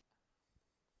 yeah.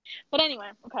 But anyway,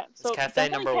 okay. Is So cafe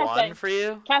definitely number cafe. one for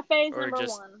you? Cafe is Or number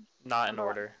just one. not Number in one.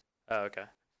 order? Oh, okay.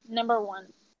 Number one.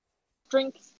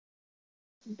 Drinks,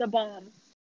 the bomb.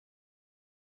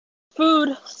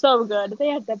 Food, so good. They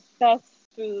had the best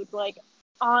food. Like,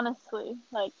 honestly,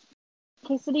 like,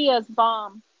 quesadillas,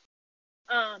 bomb.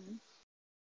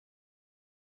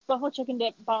 Buffalo chicken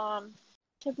dip, bomb.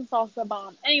 Chicken salsa,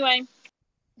 bomb. Anyway,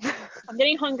 I'm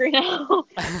getting hungry now.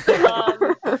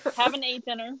 Haven't ate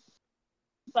dinner.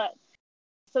 But,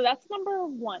 so that's number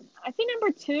one. I think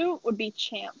number two would be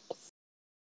Champs.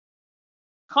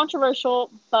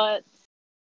 Controversial, but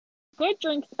good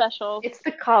drink specials. It's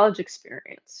the college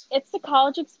experience. It's the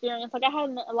college experience. Like, I had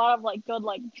a lot of, like, good,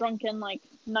 like, drunken, like,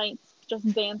 nights, just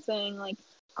dancing, like,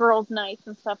 girls' nights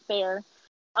and stuff there.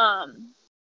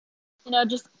 You know,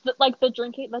 just, the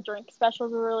drink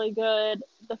specials were really good.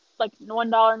 The, like,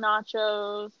 $1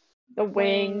 nachos. The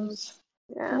wings.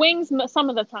 Yeah. Wings, some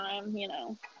of the time, you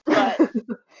know. But,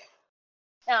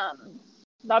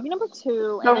 that'd be number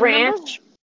two. The And ranch.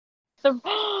 The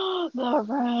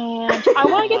ranch. I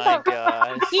want to get that.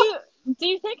 Gosh. Do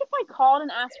you think if I called and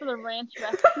asked for the ranch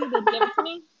recipe, they'd give it to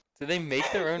me? Do they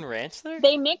make their own ranch there?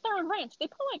 They make their own ranch. They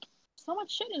put like so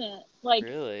much shit in it. Like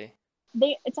Really?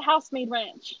 it's a house made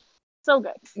ranch. So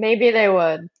good. Maybe they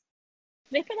would.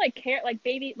 They put like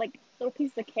baby like little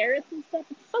pieces of carrots and stuff.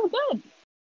 It's so good.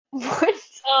 What?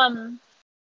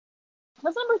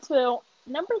 That's number two.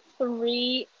 Number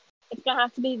three, it's gonna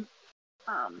have to be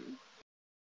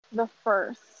the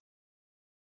first.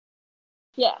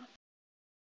 Yeah.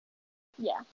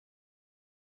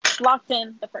 Locked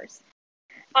in the first.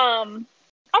 I feel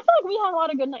like we had a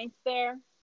lot of good nights there.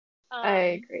 I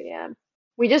agree, yeah.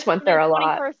 We just went there a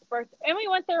lot. 21st birthday. And we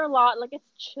went there a lot. Like, it's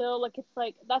chill. Like, it's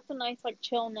like, that's a nice, like,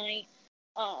 chill night.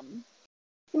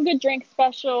 Some good drink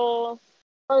specials.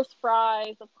 First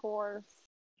fries, of course.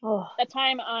 Oh. That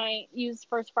time I used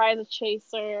First Fry as a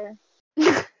chaser.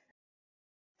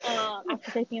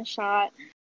 After taking a shot.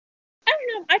 I don't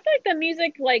know. I feel like the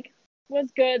music, like, was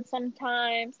good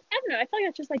sometimes. I don't know. I feel like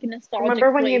it's just, like, a nostalgic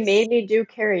Remember when place. you made me do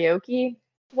karaoke?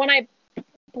 When I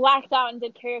blacked out and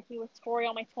did karaoke with Tori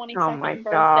on my 22nd Oh my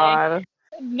birthday. god.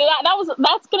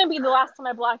 That's gonna be the last time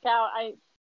I black out. I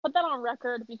put that on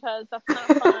record because that's not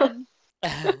fun.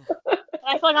 I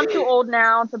feel like I'm too old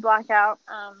now to black out.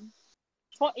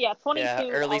 22. Yeah,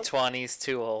 early 20s,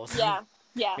 too old. Yeah.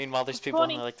 Meanwhile, there's people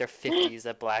in like their 50s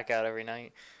that black out every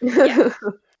night. Yeah.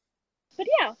 But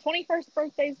yeah, 21st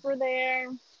birthdays were there.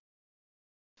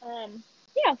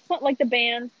 Yeah, like the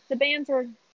bands. The bands were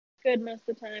good most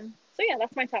of the time. So yeah,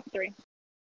 that's my top three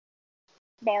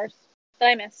bars that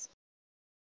I miss.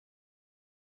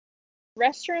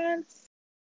 Restaurants.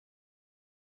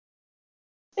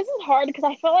 This is hard because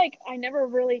I feel like I never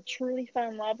really truly fell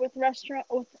in love with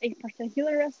a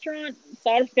particular restaurant. So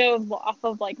I just go off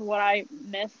of like what I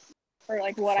miss or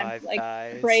like what Five I'm like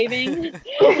Guys. craving.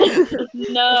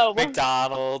 No.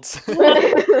 McDonald's.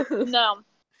 No.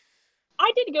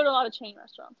 I did go to a lot of chain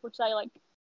restaurants, which I like,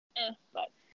 but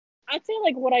I'd say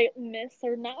like what I miss,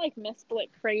 or not like miss, but like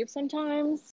crave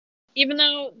sometimes, even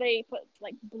though they put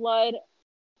like blood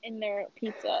in their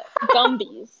pizza.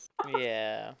 Gumby's.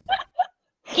 Yeah.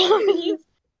 Gumby's.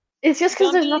 It's just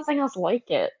because there's Gumby's. nothing else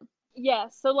like it. Yeah,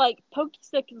 so like poke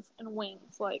sticks and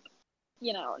wings, like,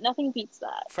 you know, nothing beats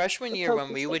that. Freshman The year, when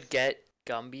poke we sticks. would get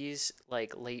Gumby's,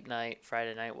 like late night,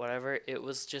 Friday night, whatever, it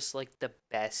was just like the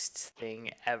best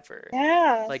thing ever.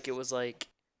 Yeah. Like it was like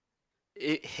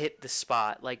it hit the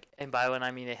spot. Like, and by when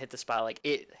I mean it hit the spot, like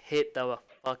it hit the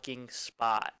fucking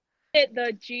spot. Hit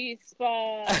the G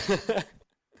spot.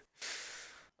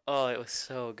 Oh, it was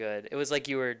so good. It was like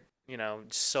you were, you know,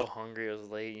 so hungry. It was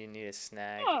late. You need a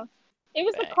snack. Yeah. It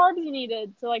was Bang. the carbs you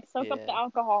needed to like soak up the Yeah.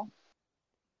 alcohol.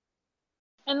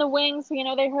 And the wings, you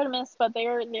know, they hurt a miss, but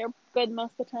they're good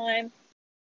most of the time.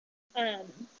 And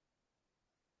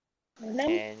then,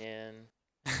 Canyon.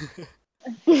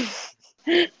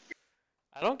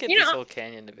 I don't get You this know- whole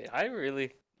Canyon debate. I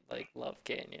really like love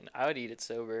Canyon. I would eat it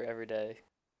sober every day.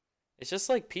 It's just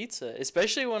like pizza,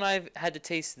 especially when I've had to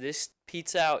taste this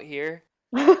pizza out here.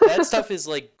 That stuff is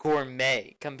like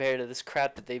gourmet compared to this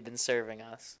crap that they've been serving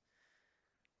us.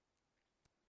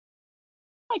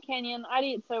 I like Canyon. I'd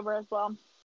eat it sober as well.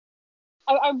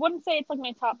 I wouldn't say it's like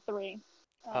my top three.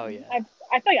 Oh yeah.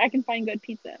 I feel like I can find good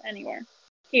pizza anywhere,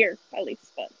 here at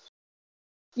least. But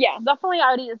yeah, definitely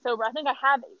I would eat it sober. I think I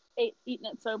have eaten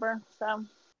it sober. So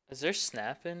Is there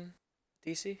Snap in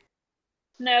DC?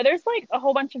 no, there's like a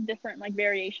whole bunch of different like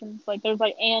variations. Like there's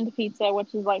like and pizza,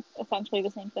 which is like essentially the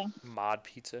same thing. Mod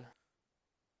pizza.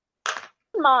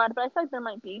 Mod, but I feel like there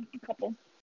might be a couple.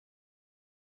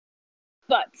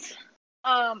 But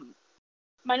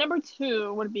my number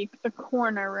 2 would be the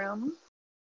corner room,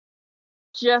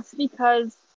 just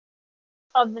because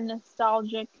of the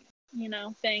nostalgic,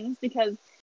 things. Because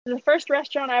the first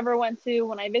restaurant I ever went to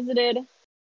when I visited,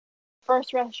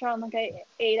 first restaurant like I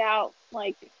ate out,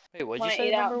 like Wait, what'd when you I say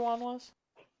ate number out 1 was?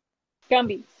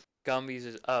 Gumby's. Gumby's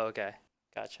is. Oh, okay.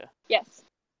 Gotcha. Yes.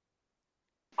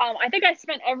 I think I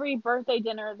spent every birthday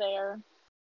dinner there.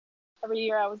 Every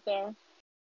year I was there.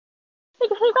 I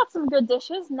think they got some good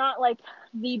dishes, not like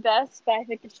the best, but I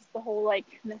think it's just the whole like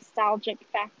nostalgic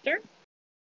factor.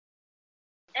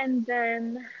 And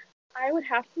then I would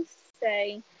have to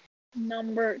say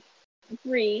number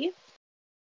 3.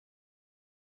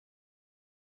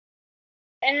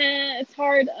 And it's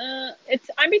hard.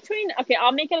 I'm between. Okay,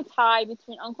 I'll make it a tie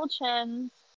between Uncle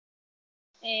Chen's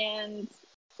and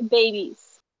Baby's.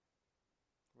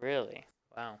 Really?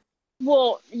 Wow.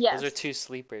 Well, yes. Those are 2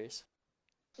 sleepers.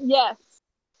 Yes,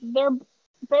 they're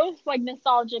both like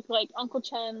nostalgic. Like Uncle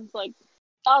Chen's, like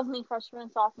that was me freshman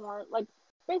and sophomore. Like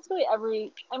basically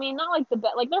every. I mean, not like the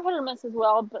best. Like they're hit or miss as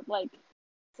well, but like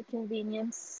the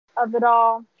convenience of it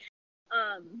all.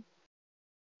 And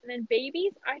then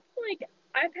Baby's, I feel like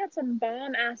I've had some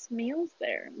bomb ass meals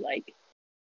there. Like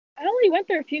I only went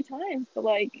there a few times, but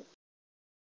like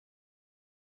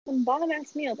some bomb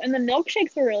ass meals, and the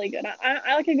milkshakes are really good.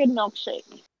 I like a good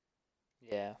milkshake.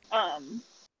 Yeah.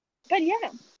 But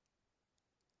yeah.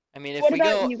 I mean, What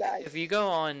about you guys? if you go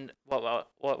on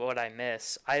what I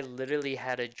miss, I literally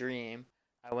had a dream.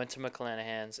 I went to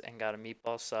McClanahan's and got a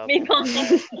meatball sub on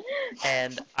Monday,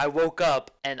 and I woke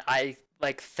up and I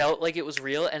like felt like it was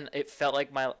real, and it felt like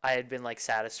I had been like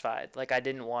satisfied, like I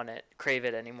didn't want it, crave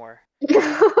it anymore. Like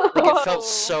it felt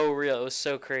so real. It was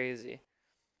so crazy.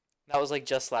 That was like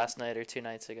just last night or 2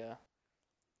 nights ago.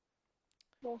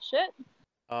 Well, shit.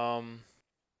 Corner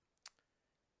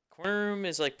room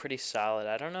is like pretty solid.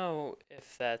 I don't know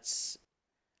if that's.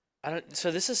 I don't. So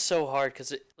this is so hard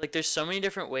because like there's so many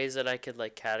different ways that I could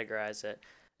like categorize it,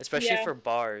 especially for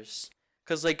bars.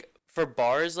 Because like for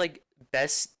bars, like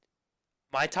best,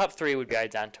 my top 3 would be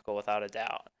identical without a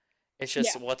doubt. It's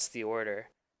just what's the order.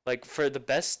 Like for the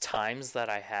best times that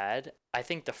I had, I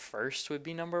think the first would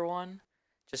be number 1,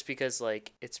 just because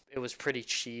like it was pretty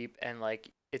cheap and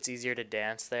like it's easier to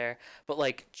dance there. But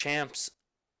like Champs,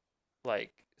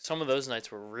 like some of those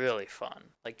nights were really fun,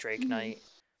 like Drake night.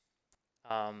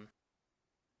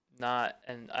 Not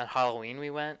and on Halloween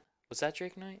we went. Was that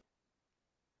Drake night?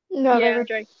 No, they Yeah, were.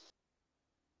 Drake.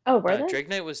 Oh, were they? Drake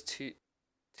night was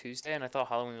Tuesday, and I thought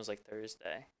Halloween was like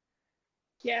Thursday.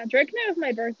 Yeah, Drake night was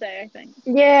my birthday, I think.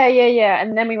 Yeah.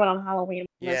 And then we went on Halloween.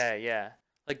 Yeah.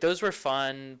 Like those were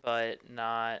fun, but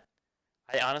not.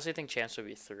 I honestly think Champs would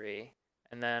be 3,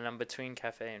 and then I'm between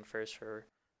Cafe and First for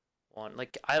 1.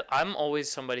 Like I'm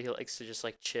always somebody who likes to just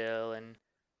like chill, and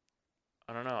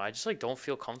I don't know. I just like don't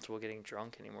feel comfortable getting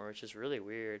drunk anymore, which is really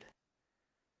weird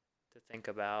to think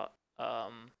about.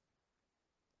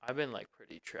 I've been like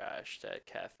pretty trashed at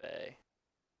Cafe.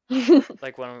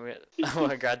 Like when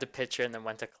I grabbed a picture and then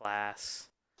went to class.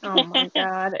 Oh my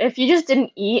god! If you just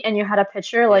didn't eat and you had a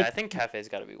picture, Yeah, like I think Cafe's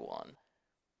got to be 1.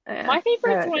 yeah, my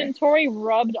favorite's when Tori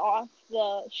rubbed off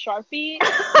the Sharpie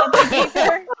that they gave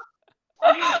her.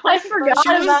 I forgot She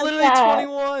was about literally that.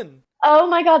 21. Oh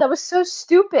my god, that was so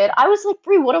stupid. I was like,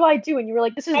 Brie, what do I do? And you were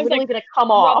like, this is literally gonna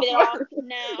come off. Rub it off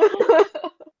now.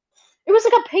 It was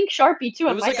like a pink Sharpie too.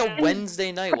 It was like a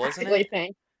Wednesday night, wasn't it?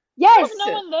 Pink. Yes. There was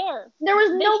no one there. There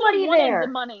was nobody there.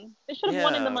 The money. They should have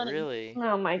wanted the money. Really?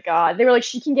 Oh my god. They were like,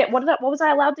 she can get what was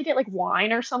I allowed to get? Like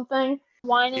wine or something?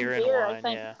 Wine and beer, wine, I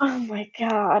think. Yeah. Oh my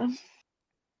god.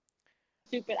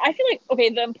 Stupid. I feel like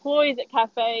the employees at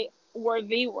Cafe were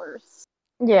the worst.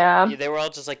 Yeah. They were all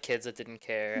just like kids that didn't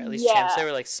care. At least Champs, they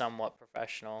were like somewhat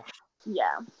professional.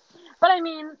 Yeah. But I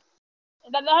mean,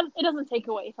 that it doesn't take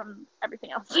away from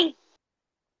everything else.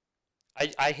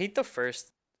 I hate the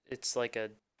first. It's like a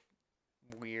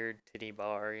weird titty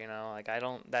bar, you know. Like I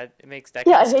don't. It makes that.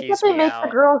 Yeah, I kind of hate that they make the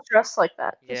girls dress like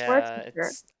that. Yeah,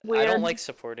 it's weird. I don't like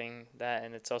supporting that,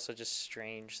 and it's also just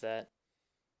strange that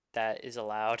is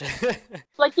allowed.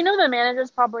 Like the manager's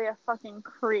probably a fucking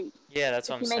creep. Yeah, that's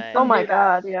what I'm saying. Oh my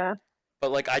god, yeah.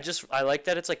 But like I like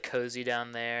that it's like cozy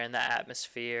down there and the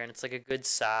atmosphere, and it's like a good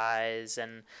size,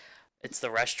 and it's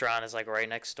the restaurant is like right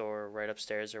next door, right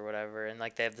upstairs or whatever, and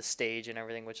like they have the stage and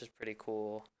everything, which is pretty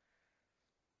cool.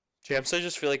 Champs, I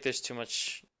just feel like there's too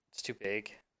much. It's too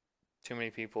big. Too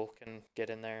many people can get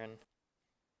in there, and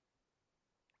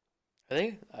are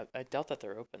they? I doubt that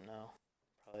they're open now.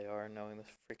 Probably are, knowing the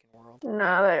freaking world.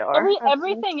 No, they are.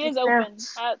 Everything is open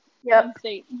at Yep. Penn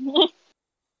State.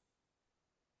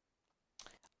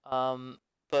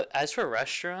 But as for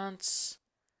restaurants,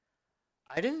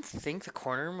 I didn't think the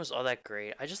corner room was all that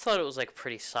great. I just thought it was like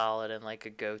pretty solid and like a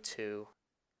go-to.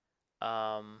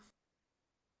 I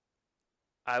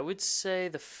would say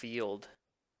the Field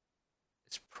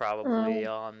is probably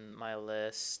on my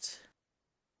list.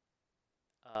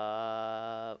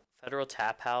 Federal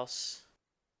Tap House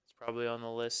is probably on the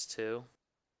list too.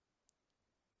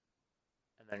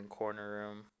 And then corner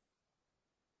room.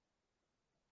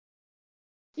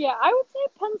 Yeah, I would say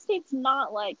Penn State's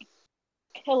not like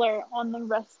killer on the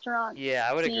restaurant Yeah,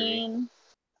 I would agree. scene.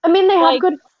 I mean, they have Like-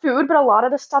 good food, but a lot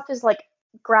of the stuff is like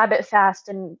grab it fast,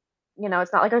 and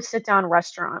it's not like a sit down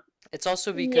restaurant. It's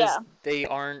also because Yeah. they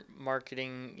aren't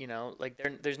marketing, like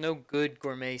there's no good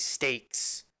gourmet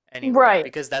steaks anywhere. Right.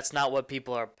 Because that's not what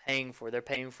people are paying for. They're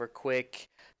paying for quick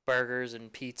burgers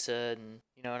and pizza, and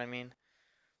you know what I mean?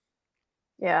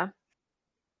 Yeah.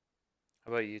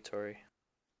 How about you, Tori?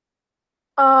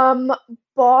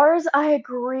 Bars, I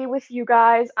agree with you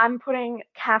guys. I'm putting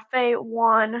Cafe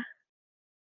One.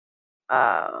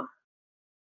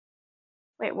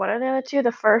 Wait, what are the other two?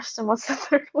 The first and what's the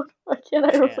third one? Why can't I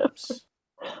remember? Champs.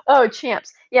 Oh,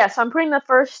 Champs. Yeah, so I'm putting the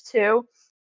first two,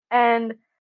 and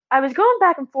I was going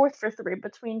back and forth for three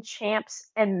between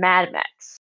Champs and Mad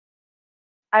Mex.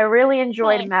 I really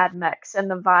enjoyed Nice. Mad Mex and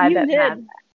the vibe You at Mad did.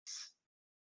 Mex.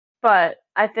 But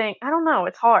I don't know,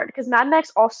 it's hard because Mad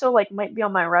Mex also like might be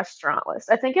on my restaurant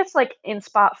list. I think it's like in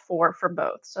spot 4 for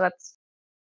both. So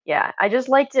yeah, I just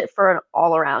liked it for an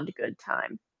all around good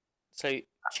time. So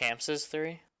Champs is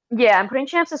 3? Yeah, I'm putting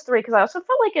Champs as 3 because I also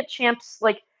felt like at Champs,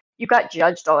 like you got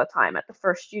judged all the time. At the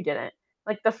first, you didn't.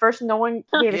 Like the first, no one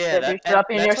gave a shit. You showed up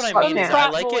in your that's what I mean. Is I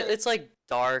sweatpants. like it. It's like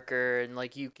darker and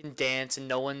like you can dance and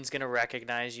no one's gonna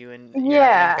recognize you and you're not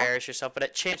gonna embarrass yourself. But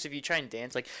at Champs, if you try and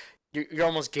dance, like you're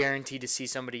almost guaranteed to see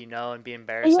somebody you know and be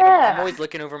embarrassed. Like, I'm always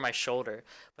looking over my shoulder.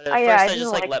 But at first, I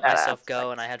just like let myself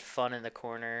go and I had fun in the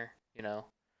corner,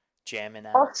 jamming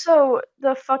out. Also,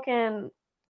 the fucking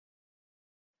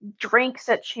drinks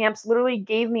at Champs literally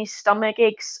gave me stomach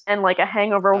aches and like a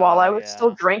hangover while I was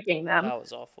still drinking them. That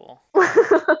was awful.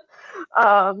 But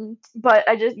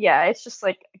it's just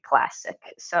like a classic.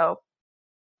 So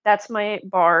that's my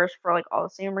bars for like all the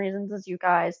same reasons as you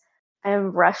guys.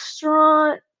 And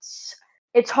restaurants,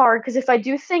 it's hard because if I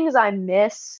do things I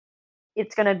miss,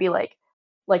 it's gonna be like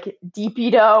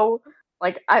Deepido.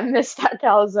 Like I missed that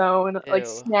calzone. Like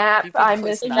Snap, I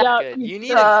missed that. You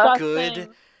need a good.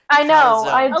 I know.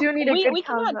 I do need a good. We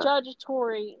cannot judge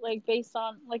Tori like based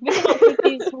on like we cannot take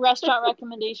these restaurant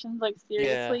recommendations like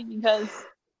seriously because.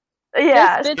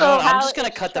 Yeah. I'm just gonna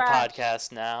cut the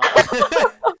podcast now.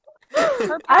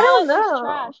 Her palate is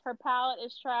trash. Her palate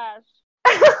is trash.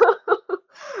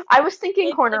 I was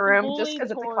thinking corner room just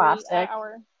because it's a classic.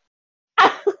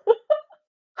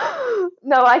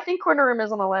 No, I think corner room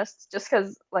is on the list just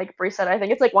because, like Bri said, I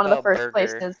think it's like one of the first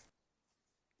places.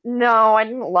 No, I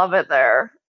didn't love it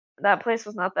there. That place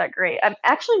was not that great.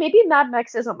 Actually, maybe Mad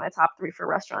Mex isn't my top 3 for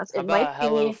restaurants. It might be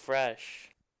Hello Fresh.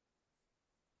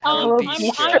 Y'all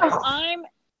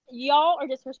are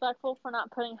disrespectful for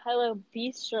not putting Hello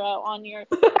Bistro on your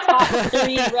top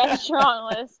 3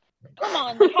 restaurant list. Come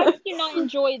on, like, how can you not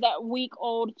enjoy that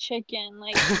week-old chicken?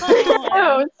 Like, come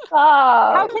on.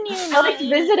 Stop. How can you I like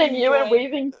visiting you and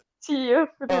waving to you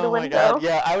through the window. Oh my god,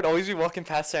 yeah, I would always be walking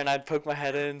past there and I'd poke my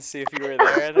head in and see if you were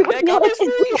there. And I got this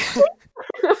free.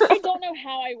 I don't know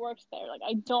how I worked there. Like,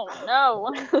 I don't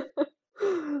know.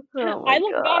 I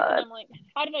look back and I'm like,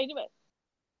 how did I do it?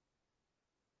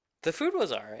 The food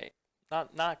was alright.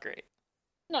 Not great.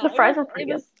 No, the fries were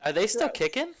pretty good. Are they still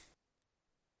kicking?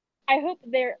 I hope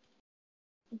they're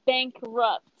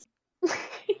bankrupt.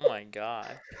 Oh my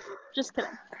god. Just kidding.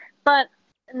 But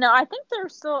no, I think they're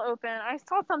still open. I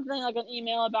saw something like an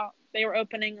email about they were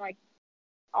opening like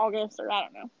August or I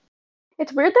don't know.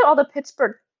 It's weird that all the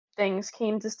Pittsburgh things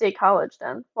came to State College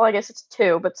then. Well, I guess it's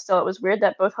 2, but still it was weird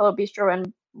that both Hello Bistro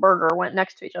and Burger went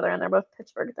next to each other and they're both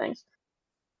Pittsburgh things.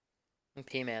 And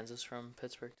P-Man's is from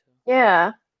Pittsburgh too.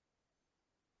 Yeah.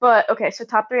 But okay, so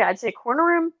top 3, I'd say Corner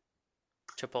Room,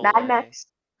 Chipotle. Mad Mex,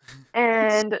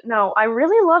 and no, I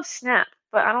really love Snap,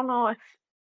 but I don't know if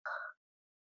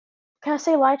can I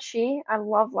say lychee? I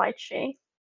love lychee.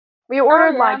 We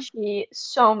ordered lychee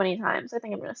so many times. I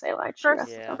think I'm gonna say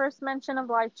lychee. First mention of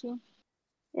lychee.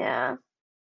 Yeah.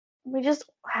 We just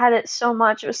had it so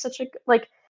much. It was such a like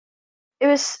it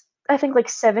was I think like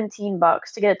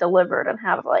 $17 to get it delivered and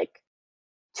have like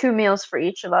 2 meals for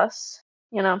each of us,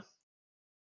 you know.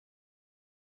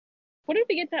 What did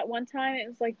we get that one time? It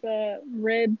was like the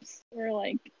ribs were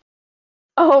like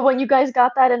Oh, when you guys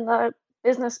got that in the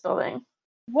business building.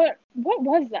 what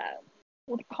was that?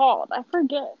 What it called? I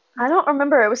forget. I don't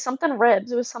remember. It was something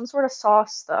ribs. It was some sort of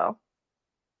sauce though.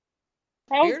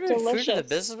 That We was ordered food to the delicious.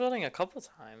 business building a couple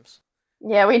times.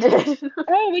 Yeah, we did.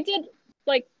 Oh, we did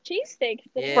like cheesesteaks,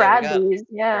 didn't Yeah, we? we got Bradley's,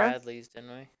 yeah. Bradley's, didn't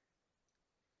we?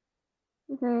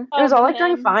 It was Oh, all the like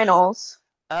during hymns. finals.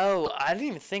 Oh, I didn't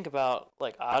even think about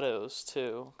like Otto's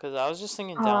too, because I was just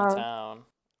thinking Uh, downtown.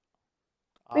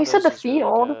 you said Otto's the is really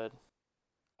field. good.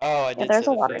 Oh, I Yeah, did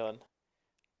say the field.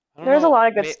 I don't there's a know. lot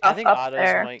of good I stuff think up Otto's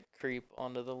there. might creep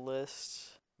onto the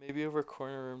list. Maybe over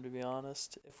corner room, to be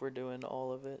honest, if we're doing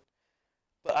all of it.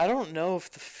 But I don't know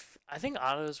if I think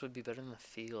Otto's would be better than the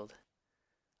field.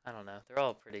 I don't know. They're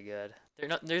all pretty good. They're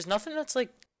not. There's nothing that's like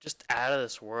just out of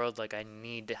this world. Like I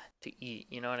need to eat.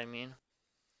 You know what I mean?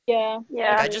 Yeah, I Like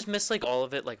Yeah. I agree. just miss like all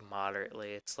of it like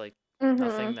moderately. It's like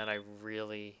nothing Mhm. that I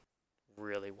really,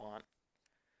 really want.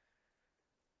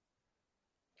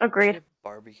 We should Agreed. get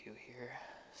barbecue here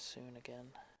soon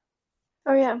again.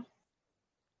 Oh yeah.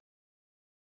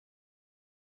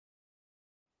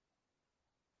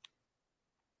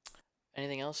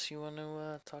 Anything else you want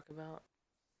to talk about?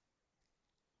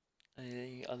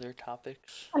 Any other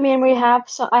topics? I mean, we have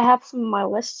so I have some on my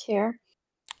list here.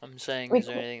 I'm saying, We is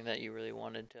there could, anything that you really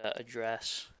wanted to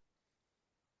address?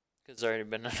 Because it's already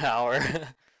been an hour.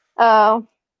 oh,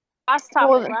 Last topic.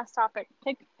 well, Last topic.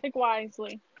 Pick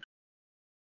wisely.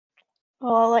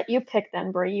 well, I'll let you pick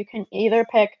then, Brie. You can either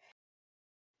pick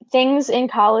things in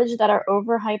college that are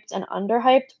overhyped and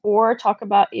underhyped, or talk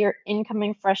about your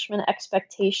incoming freshman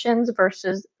expectations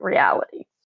versus reality.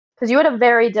 Because you had a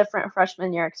very different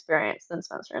freshman year experience than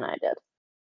Spencer and I did.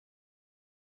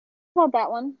 About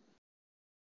that one.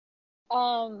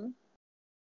 Um.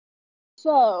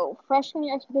 So freshman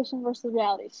year expectations versus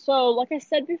reality. So, like I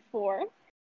said before,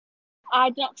 I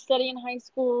did not study in high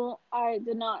school. I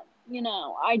did not,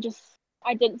 I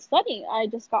didn't study. I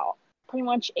just got pretty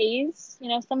much A's,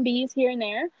 some B's here and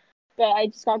there, but I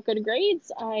just got good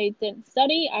grades. I didn't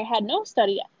study. I had no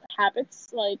study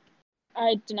habits. Like,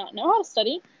 I did not know how to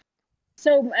study.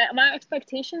 So, my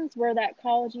expectations were that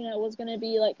college, was going to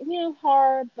be like,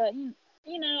 hard, but,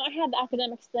 I had the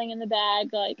academics thing in the bag.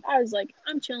 Like, I was like,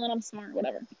 I'm chilling, I'm smart,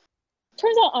 whatever.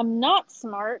 Turns out I'm not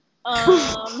smart.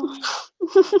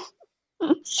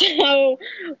 So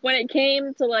when it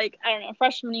came to like I don't know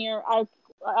freshman year, I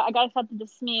got accepted to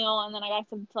SMEAL, and then I got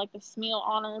accepted to like the SMEAL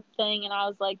honor thing, and I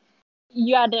was like,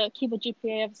 you had to keep a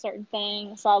GPA of a certain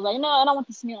thing. So I was like, no, I don't want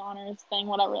the SMEAL honors thing.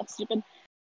 Whatever, that's stupid.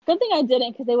 Good thing I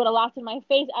didn't, because they would have laughed in my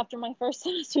face after my first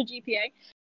semester GPA.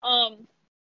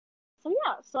 So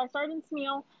yeah, so I started in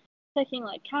SMEAL, taking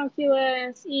like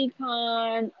calculus,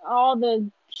 econ, all the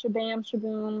shabam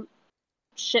shaboom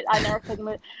shit I never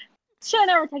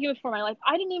taken before in my life.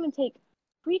 I didn't even take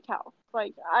pre-calc.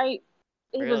 It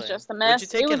was Really? just a What'd you mess. It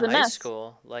take in was a high mess.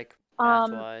 school, like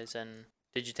math Um, wise, and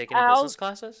did you take any I business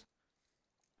classes?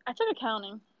 I took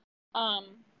accounting. Um,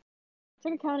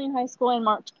 took accounting in high school and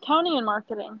accounting and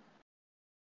marketing.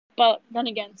 But then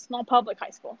again, small public high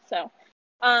school.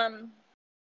 Um,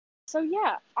 so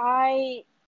yeah, I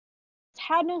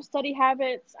had no study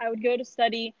habits. I would go to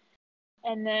study,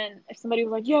 and then if somebody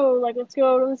was like, "Yo, like let's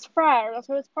go to this frat or let's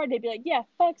go to this party," they'd be like, "Yeah,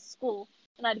 fuck school,"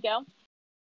 and I'd go.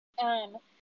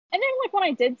 And then like when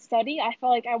I did study, I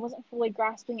felt like I wasn't fully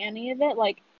grasping any of it.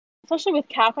 Like especially with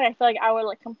calculus, I feel like I would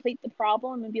like complete the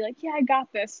problem and be like, yeah, I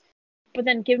got this. But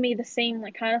then give me the same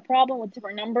like kind of problem with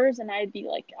different numbers, and I'd be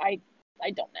like, I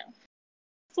don't know.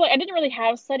 So like, I didn't really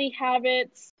have study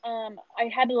habits. I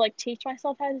had to like teach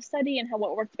myself how to study and how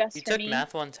what worked You best for took me.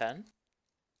 Math 110?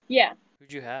 Yeah.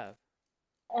 Who'd you have?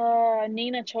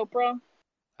 Nina Chopra.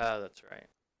 Oh, that's right.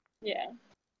 Yeah.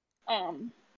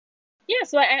 Um. Yeah.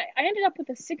 So I ended up with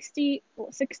a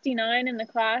 69 in the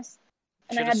class,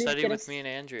 You and I should have had to studied get a. with me and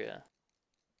Andrea.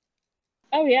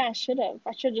 Oh yeah, I should have.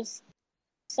 I should just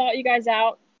sought you guys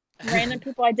out, random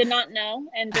people I did not know,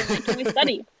 and been like, "Can we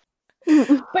study?"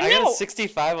 But I got a no.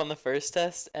 65 on the first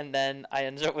test, and then I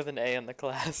ended up with an A in the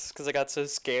class because I got so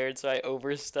scared, so I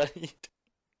overstudied.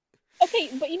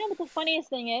 Okay, but you know what the funniest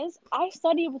thing is? I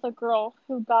studied with a girl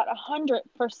who got 100%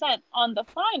 on the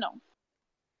final.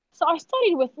 So I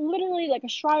studied with literally like a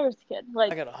Schreier's kid. I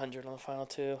Like, got 100 on the final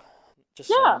too. Just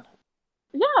yeah,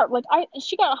 saying. yeah. Like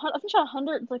she got I think she got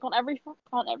 100 like on every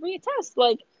test.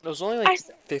 Like It was only I, like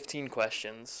 15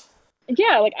 questions.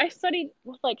 yeah, like I studied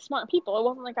with like smart people. It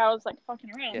wasn't like I was like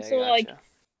fucking around. Yeah, I So like gotcha.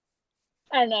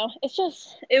 I don't know.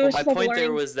 It Well, was my just like point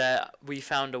there learning. was that we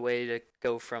found a way to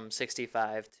go from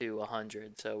 65 to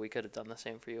 100, so we could have done the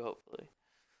same for you, hopefully.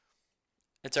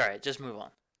 It's all right. Just move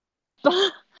on.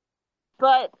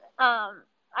 But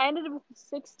I ended up with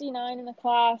 69 in the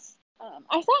class.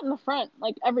 I sat in the front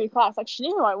like every class. Like she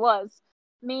knew who I was.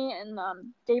 Me and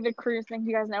David Cruz, I think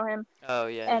you guys know him, Oh,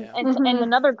 yeah, and yeah. and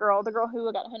another girl, the girl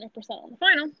who got 100% on the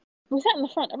final. We sat in the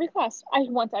front every class. I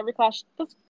went to every class.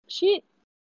 She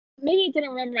maybe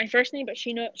didn't remember my first name, but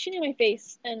she knew my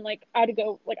face, and like I had to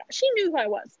go like she knew who I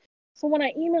was. So when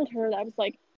I emailed her, I was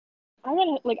like,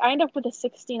 I end up with a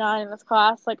 69 in this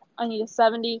class. Like I need a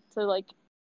 70 to like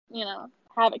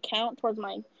have it count towards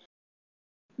my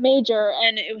major,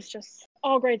 and it was just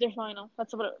all grades are final.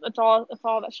 That's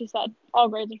all that she said. All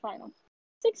grades are final.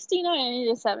 69, I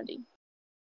needed a 70.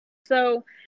 So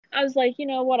I was like,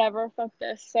 whatever, fuck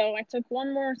this. So I took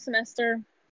one more semester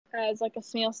as like a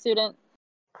SMEAL student.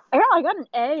 I got an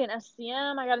A in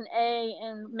SCM. I got an A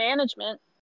in management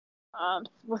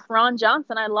with Ron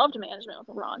Johnson. I loved management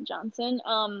with Ron Johnson.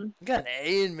 You got an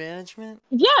A in management?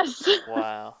 Yes.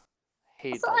 Wow.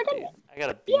 Hate So I that got dude. I got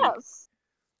a B. yes.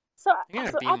 So I got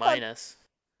a so B at that minus.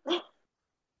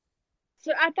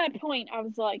 so at that point I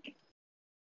was like,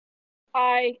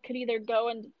 I could either go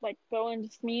into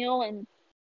SMEAL and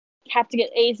have to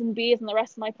get A's and B's in the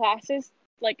rest of my classes.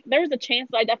 Like there was a chance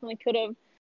that I definitely could have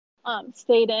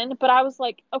stayed in, but I was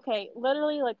like, okay,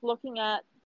 literally like looking at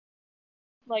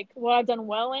like what I've done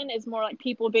well in is more like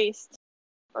people based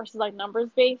versus like numbers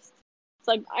based. It's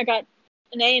like I got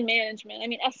an A in management. I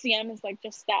mean SCM is like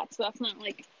just stats, so that's not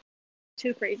like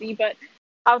too crazy, but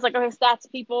I was like, okay,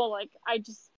 stats people, like I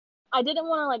didn't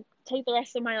want to like take the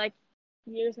rest of my like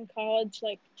years in college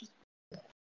like just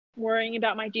worrying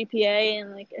about my GPA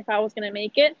and like if I was gonna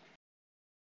make it.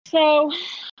 So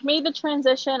made the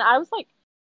transition. I was like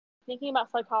thinking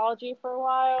about psychology for a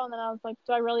while, and then I was like,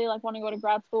 do I really like want to go to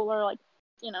grad school or like,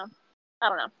 you know, I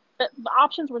don't know. The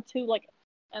options were too like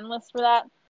endless for that.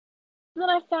 And then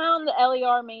I found the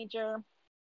LER major,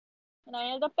 and I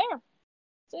ended up there.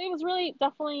 So it was really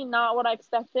definitely not what I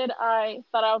expected. I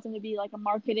thought I was going to be like a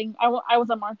marketing. I was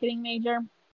a marketing major.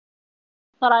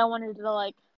 Thought I wanted to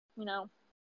like, you know,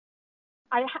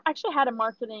 actually had a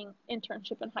marketing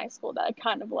internship in high school that I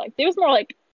kind of liked. It was more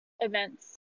like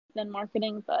events than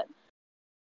marketing, but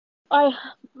I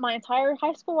my entire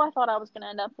high school I thought I was gonna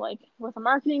end up like with a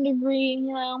marketing degree,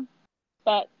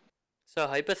 but So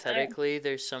I, hypothetically,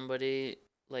 there's somebody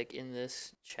like in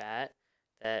this chat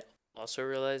that also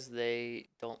realized they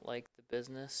don't like the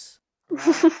business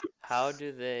route. How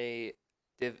do they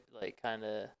like kind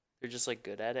of they're just like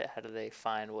good at it? How do they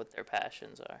find what their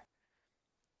passions are?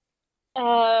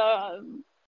 uh,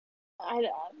 I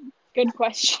good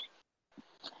question.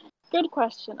 Good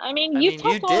question. I mean, I you've mean,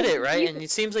 you talked all did it, right? you. And it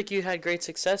seems like you had great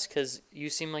success because you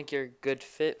seem like you're a good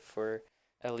fit for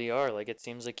LER. Like, it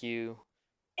seems like you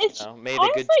It's know, made a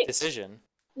good honestly, decision.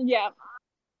 yeah.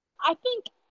 I think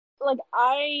like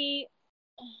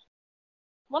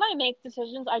when I make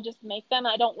decisions, I just make them.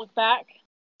 I don't look back.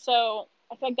 So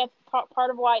I think that's part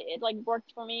of why it like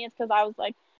worked for me is because I was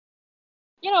like,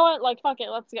 you know what, like fuck it,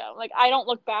 let's go. Like I don't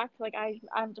look back. Like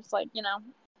I'm just like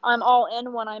I'm all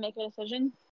in when I make a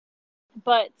decision.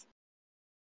 But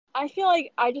I feel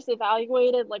like I just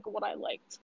evaluated like what I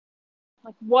liked,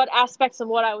 like what aspects of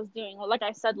what I was doing. Like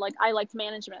I said, like I liked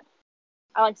management.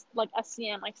 I like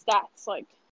SCM, like stats. Like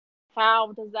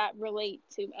how does that relate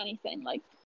to anything? Like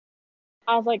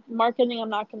I was like marketing. I'm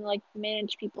not gonna like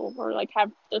manage people or like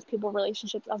have those people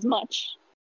relationships as much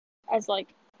as like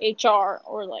HR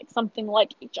or like something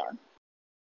like HR.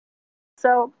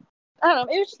 So I don't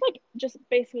know. It was just like just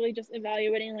basically just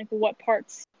evaluating like what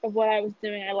parts of what I was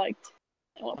doing I liked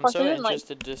and what I'm parts I so didn't like.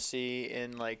 interested to see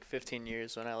in like 15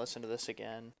 years when I listen to this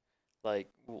again, like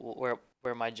where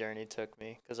my journey took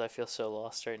me because I feel so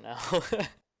lost right now.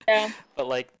 Yeah. But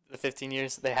like the 15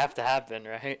 years, they have to happen,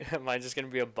 right? Am I just gonna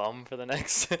be a bum for the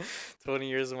next 20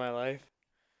 years of my life?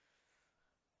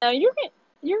 No, you're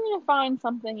gonna find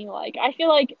something you like. I feel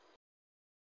like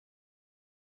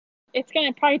it's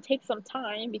gonna probably take some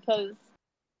time because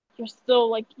you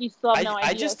still have no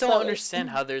I idea. just don't So it's understand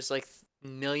how there's like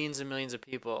millions and millions of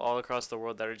people all across the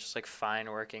world that are just like fine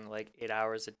working like 8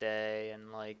 hours a day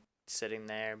and like sitting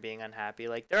there being unhappy.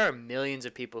 Like there are millions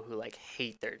of people who like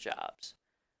hate their jobs.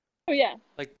 oh yeah,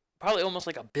 Like probably almost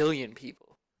like a billion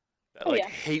people that oh like yeah.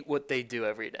 hate what they do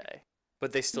every day,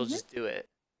 but they still hmm just do it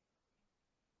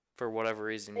for whatever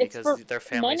reason It's because for their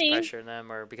families money. pressure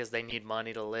them or because they need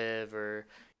money to live or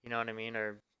you know what I mean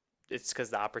or it's because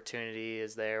the opportunity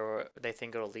is there, or they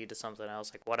think it'll lead to something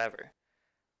else. Like whatever.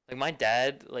 Like my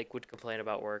dad like would complain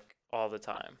about work all the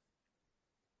time,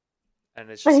 and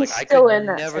it's But just he's like I still could in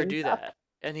that never same do job. that.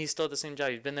 And he's still at the same job.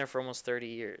 He's been there for almost 30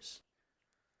 years.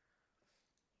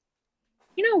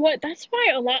 You know what? That's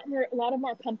why a lot of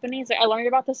more companies. Like, I learned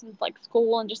about this in like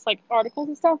school and just like articles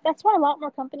and stuff. That's why a lot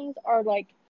more companies are like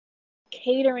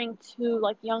catering to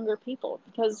like younger people,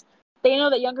 because they know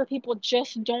that younger people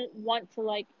just don't want to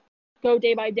like go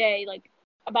day by day like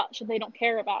about shit they don't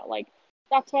care about. Like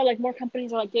that's why like more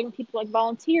companies are like giving people like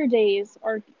volunteer days,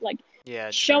 or like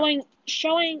Yeah, true.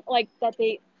 showing like that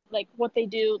they like what they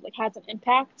do like has an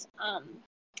impact.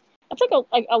 That's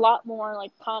like a lot more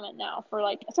like common now for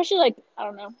like, especially like, I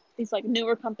don't know, these like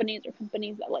newer companies or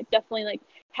companies that like definitely like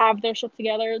have their shit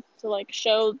together to like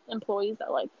show employees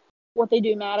that like what they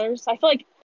do matters. I feel like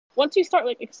once you start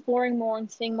like exploring more and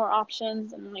seeing more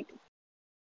options and like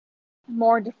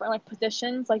more different like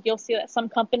positions, like you'll see that some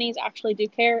companies actually do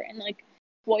care, and like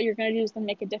what you're gonna do is gonna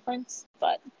make a difference.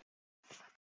 But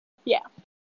yeah,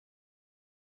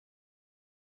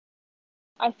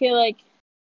 I feel like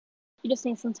you just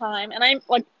need some time. And I'm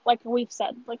like we've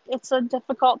said, like it's a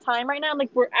difficult time right now.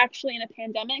 Like we're actually in a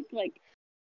pandemic. Like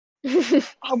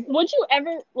would you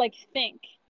ever like think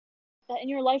that in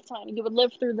your lifetime you would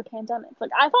live through the pandemic?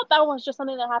 Like I thought that was just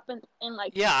something that happened in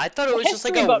like Yeah, I thought it was just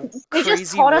like history a books. They just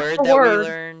crazy taught us word the that we word.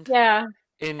 learned Yeah.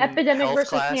 in Epidemic health versus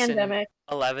class in pandemic.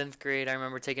 11th grade. I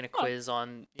remember taking a quiz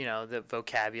on, the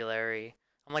vocabulary.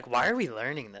 I'm like, why are we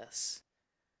learning this?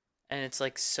 And it's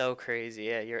like so crazy.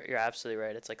 Yeah, you're absolutely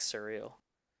right. It's like surreal.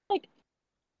 Like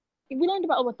we learned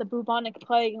about what the bubonic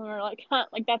plague, and we were like, huh,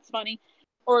 like that's funny,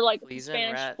 or like the Fleas and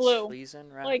Spanish rats, flu. fleas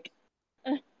and rats. Like,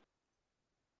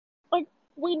 like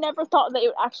we never thought that it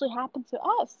would actually happen to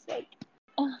us. Like,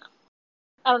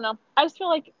 I don't know. I just feel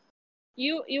like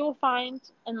you will find,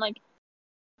 and like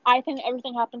I think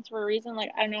everything happens for a reason.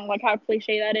 Like I don't know like how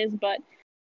cliche that is, but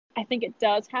I think it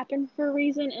does happen for a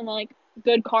reason, and like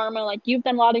good karma. Like you've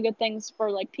done a lot of good things for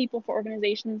like people, for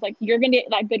organizations. Like you're gonna get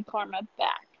that good karma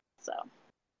back. So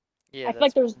Yeah, I feel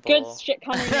like that's there's good bull. shit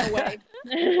coming your way.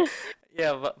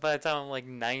 Yeah, but by the time I'm like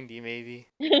 90, maybe.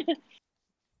 And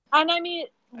I mean,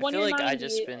 I when feel you're like I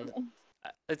just 90, been.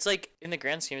 It's like in the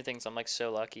grand scheme of things, I'm like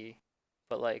so lucky,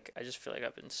 but like I just feel like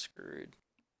I've been screwed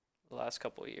the last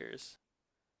couple of years.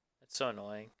 It's so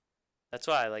annoying. That's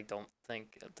why I like don't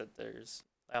think that there's.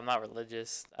 I'm not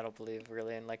religious. I don't believe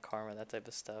really in like karma, that type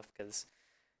of stuff, because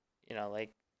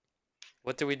like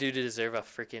what do we do to deserve a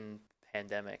freaking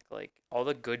pandemic? Like all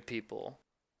the good people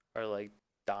are like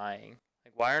dying.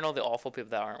 Like why aren't all the awful people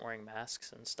that aren't wearing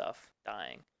masks and stuff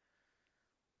dying?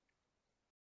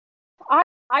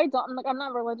 I don't like, I'm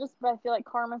not religious, but I feel like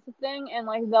karma's a thing, and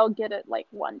like they'll get it like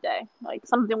one day, like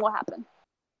something will happen.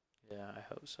 Yeah, I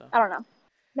hope so. I don't know.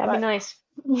 That'd be But nice.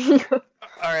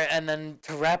 All right, and then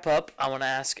to wrap up, I want to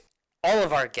ask all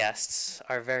of our guests,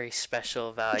 our very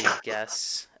special, valued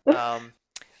guests.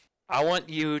 I want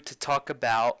you to talk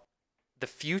about the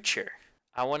future.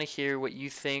 I want to hear what you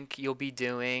think you'll be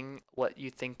doing, what you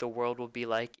think the world will be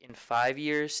like in 5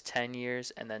 years, 10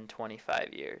 years, and then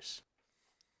 25 years.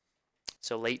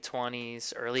 So late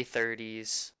 20s, early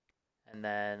 30s, and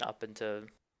then up into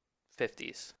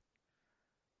 50s.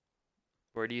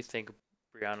 Where do you think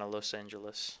Brianna Los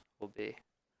Angeles will be?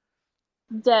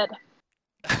 dead.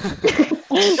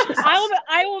 Jesus.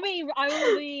 I will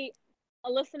be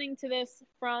listening to this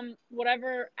from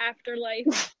whatever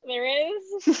afterlife there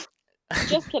is.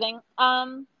 Just kidding.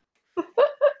 I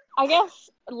guess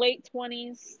late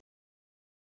 20s.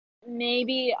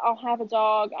 Maybe I'll have a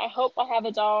dog. I hope I have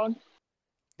a dog.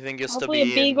 You think you'll still Hopefully a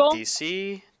be in beagle.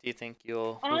 DC? Do you think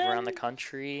you'll move around the Um,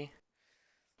 country?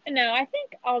 no, I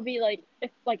think I'll be like if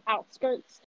like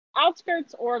outskirts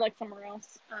or like somewhere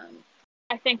else.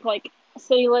 I think like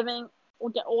city living will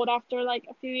get old after like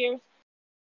a few years.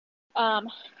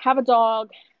 Have a dog,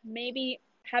 maybe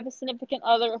have a significant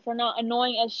other if they're not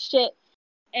annoying as shit,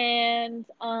 and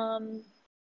I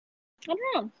don't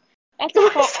know. That's a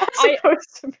What's thought. that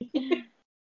supposed to be?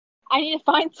 I need to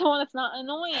find someone that's not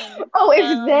annoying. Oh,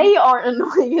 if they aren't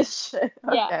annoying as shit.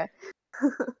 Yeah.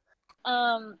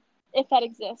 Okay. If that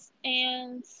exists,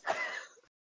 and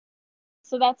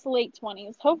so that's late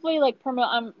 20s. Hopefully, like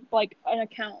I'm like an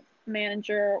account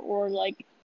manager or like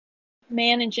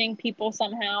managing people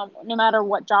somehow, no matter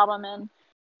what job I'm in.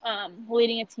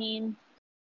 Leading a team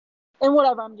in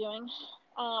whatever I'm doing.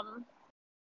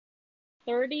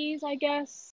 30s, I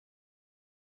guess.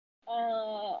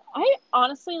 I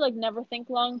honestly like never think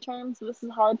long term, so this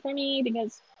is hard for me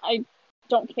because I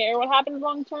don't care what happens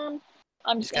long term.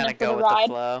 I'm just in kind it of for go the with the ride.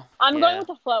 flow. I'm going Yeah. with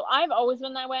the flow. I've always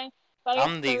been that way. But I guess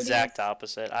I'm the 30s. exact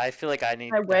opposite. I feel like I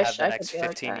need I to wish have the I next could be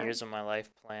like 15 that. years of my life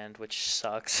planned, which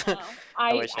sucks. No,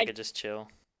 I wish I could just chill.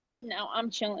 no, I'm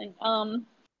chilling.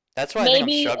 That's why I think I'm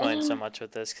Maybe, struggling so much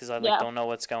with this, because I like yeah, don't know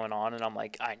what's going on, and I'm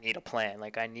like, I need a plan.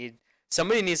 Like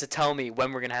somebody needs to tell me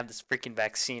when we're gonna have this freaking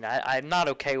vaccine. I'm not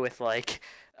okay with like,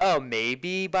 oh,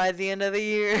 maybe by the end of the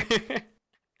year.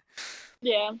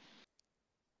 yeah.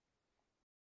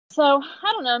 So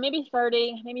I don't know, maybe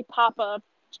 30, maybe pop a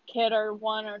kid or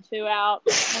one or two out,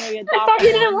 or maybe I adopt thought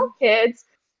you didn't one. want kids.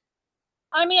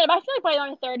 I mean, I feel like by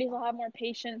the 30s I'll have more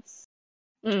patience.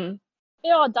 Mm.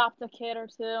 Maybe I'll adopt a kid or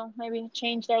two, maybe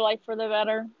change their life for the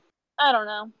better. I don't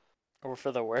know. Or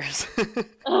for the worse.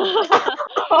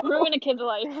 Ruin a kid's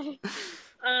life.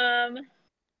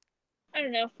 I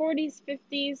don't know, 40s,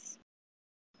 50s.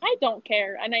 I don't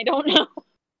care, and I don't know.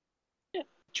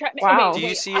 Wow. Do you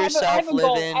Wait, see I have yourself a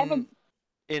goal. I living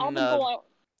in have a a goal.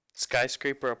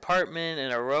 skyscraper apartment,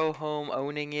 in a row home,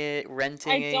 owning it,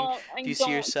 renting? I Do you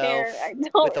see don't care. yourself I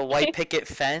with a don't white care. picket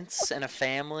fence and a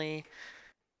family,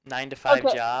 9 to 5 Okay,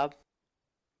 job?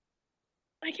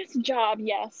 I guess job,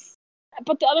 yes.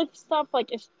 But the other stuff,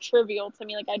 like, is trivial to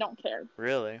me. Like, I don't care.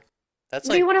 Really? That's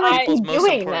What do you like want to like people's be most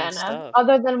doing important then, stuff.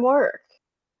 other than work?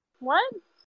 What?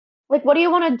 Like, what do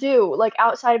you want to do, like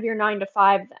outside of your 9 to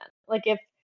 5 then? Like, if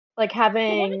like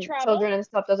I want to having travel. children and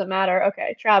stuff doesn't matter.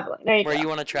 Okay, traveling. There you Where go. you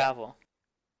want to travel?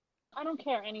 I don't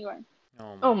care anywhere.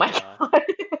 Oh Oh my my god. god.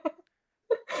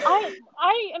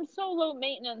 I am so low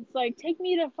maintenance. Like, take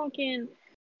me to fucking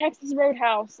Texas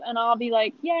Roadhouse, and I'll be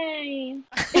like, yay,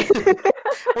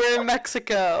 We're in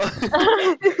Mexico.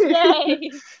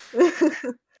 yay.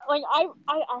 Like, I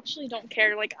actually don't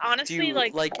care. Like, Do honestly, you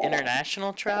like, like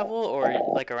international travel or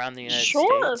like around the United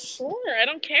sure, States? sure. I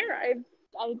don't care. I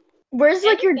Where's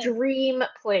like your anything. dream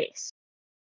place?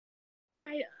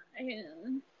 I,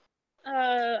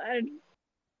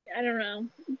 I don't know.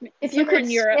 If you Somewhere could in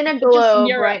Europe, spin a but just globe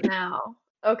Europe, right now.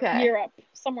 Okay. Europe,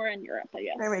 somewhere in Europe, I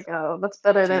guess. There we go. That's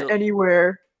better Do than you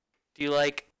anywhere. do you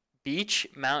like beach,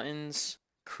 mountains,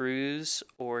 cruise,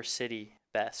 or city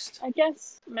best? I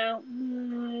guess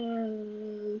mountain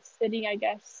city. I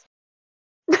guess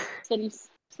cities.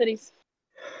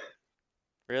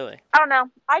 Really? I don't know.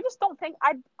 I just don't think.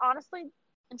 I honestly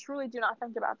and truly do not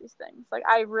think about these things. Like,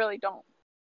 I really don't.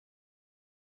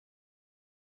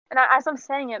 And as I'm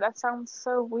saying it, that sounds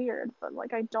so weird, but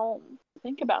like, I don't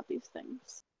think about these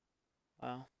things.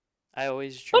 Wow. I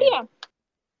always But dream. yeah,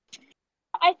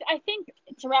 I think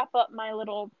to wrap up my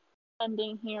little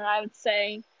ending here, I would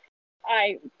say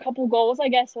couple goals, I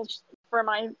guess, for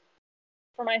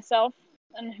myself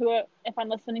and who, if I'm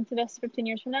listening to this 15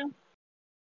 years from now.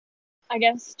 I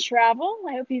guess travel.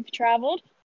 I hope you've traveled.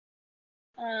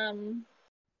 I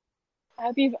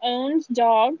hope you've owned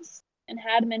dogs and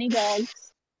had many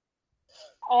dogs.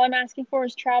 All I'm asking for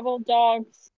is travel,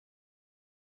 dogs.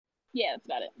 Yeah, that's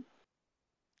about it.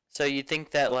 So you think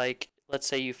that like let's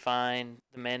say you find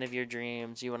the man of your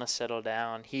dreams, you want to settle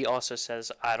down. He also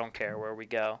says, "I don't care where we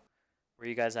go." Where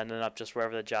you guys ending up just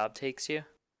wherever the job takes you?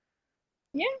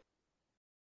 Yeah,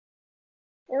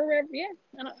 or wherever.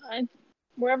 Yeah,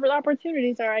 wherever the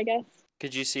opportunities are, I guess.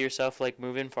 Could you see yourself like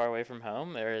moving far away from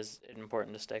home, or is it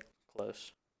important to stay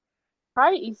close?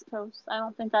 Probably East Coast. I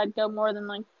don't think I'd go more than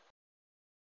like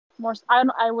more.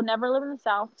 I would never live in the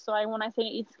South. So when I say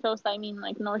East Coast, I mean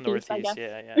like Northeast, I Northeast, guess.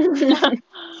 yeah.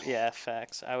 Yeah,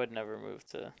 facts. I would never move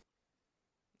to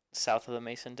south of the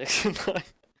Mason-Dixon line.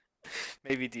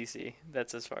 Maybe DC.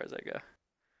 That's as far as I go.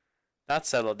 Not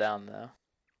settled down though.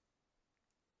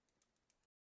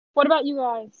 What about you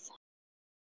guys?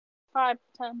 5,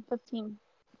 10, 15.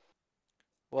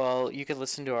 Well, you could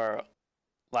listen to our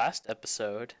last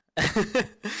episode.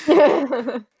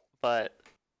 But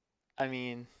I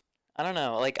mean, I don't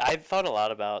know. Like I've thought a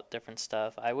lot about different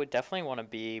stuff. I would definitely want to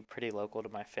be pretty local to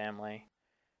my family.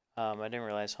 I didn't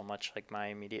realize how much like my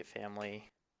immediate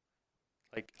family.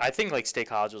 Like I think like State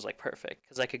College was like perfect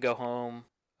because I could go home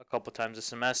a couple times a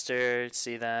semester,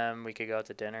 see them. We could go out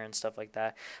to dinner and stuff like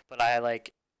that. But I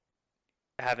like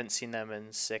haven't seen them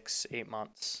in 6, 8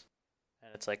 months,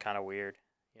 and it's like kind of weird,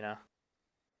 you know.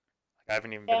 Like I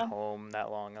haven't even been Yeah. home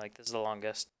that long. Like this is the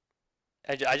longest.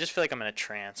 I just feel like I'm in a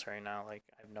trance right now. Like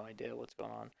I have no idea what's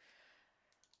going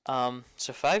on.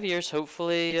 So 5 years,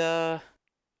 hopefully,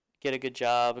 get a good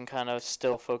job and kind of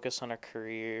still focus on a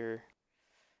career.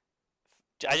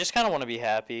 I just kind of want to be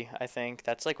happy. I think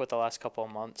that's like what the last couple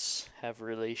of months have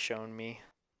really shown me.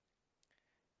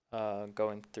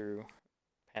 Going through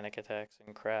panic attacks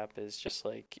and crap is just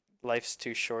like life's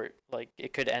too short. Like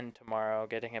it could end tomorrow,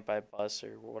 getting hit by a bus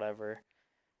or whatever,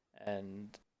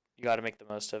 and you got to make the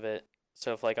most of it.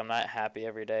 So if like I'm not happy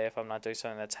every day, if I'm not doing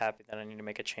something that's happy, then I need to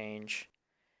make a change.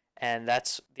 And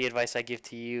that's the advice I give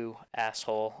to you,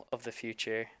 asshole of the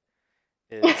future,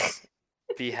 is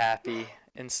be happy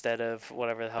instead of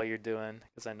whatever the hell you're doing.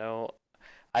 Because I know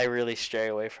I really stray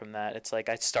away from that. It's like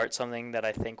I start something that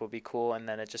I think will be cool, and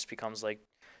then it just becomes like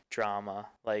drama,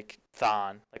 like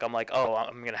Thon. Like I'm like, oh,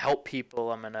 I'm gonna help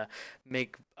people. I'm gonna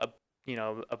make a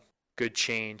good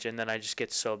change, and then I just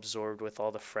get so absorbed with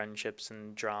all the friendships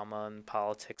and drama and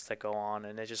politics that go on,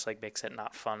 and it just like makes it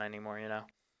not fun anymore.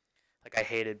 Like I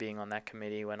hated being on that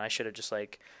committee when I should have just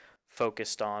like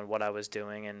focused on what I was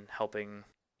doing and helping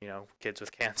kids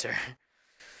with cancer.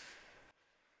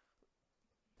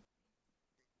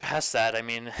 Past that, I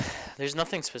mean, there's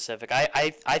nothing specific. I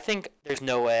think there's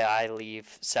no way I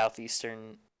leave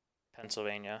southeastern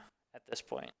Pennsylvania at this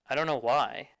point. I don't know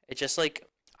why. It's just like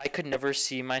I could never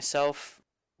see myself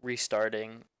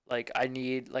restarting. I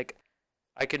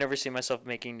could never see myself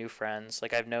making new friends.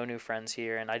 Like I have no new friends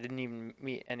here, and I didn't even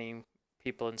meet any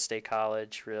people in state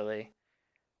college really.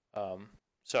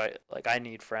 So I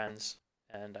need friends,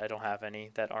 and I don't have any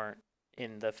that aren't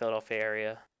in the Philadelphia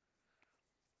area.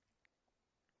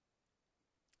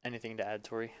 Anything to add,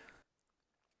 Tori?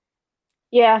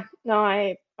 Yeah,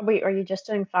 no, wait, are you just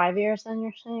doing 5 years then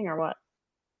you're saying, or what?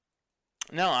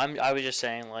 No, I was just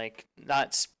saying like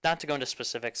not to go into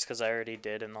specifics because I already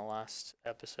did in the last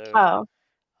episode. Oh,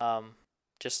 Um,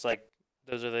 just like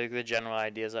those are the general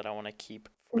ideas that I want to keep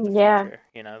for the yeah, future.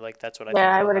 Like that's what I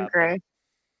yeah, think I will would happen. agree.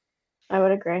 I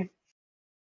would agree.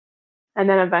 And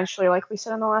then eventually, like we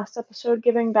said in the last episode,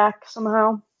 giving back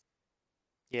somehow.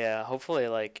 Yeah, hopefully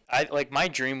like my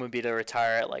dream would be to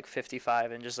retire at like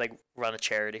 55 and just like run a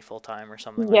charity full time or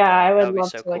something like Yeah, I that. That would would be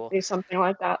love so to like cool. do something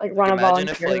like that, like Like run a imagine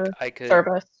if like volunteer I could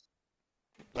service.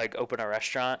 like open a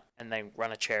restaurant and then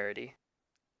run a charity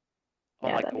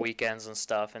on Yeah, like that'd the be weekends and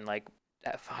stuff, and like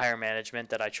hire management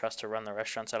that I trust to run the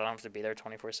restaurant so I don't have to be there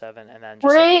 24/7, and then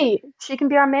just like great. She can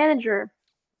be our manager.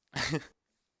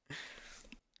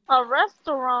 A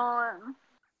restaurant.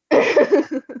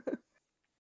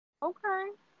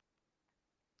 Okay.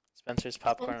 Spencer's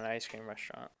Popcorn and Ice Cream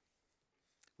Restaurant.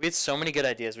 We had so many good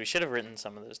ideas. We should have written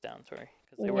some of those down, Tori,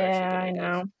 because they were actually Yeah, good I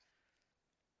ideas. know.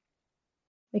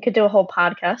 We could do a whole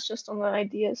podcast just on the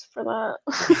ideas for that.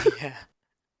 Yeah.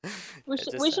 We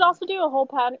should also do a whole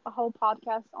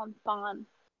podcast on fun.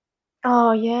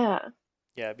 Oh yeah,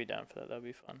 Yeah, I'd be down for that. That'd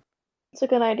be fun. it's a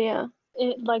good idea.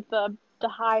 Like the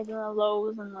highs and the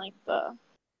lows and like the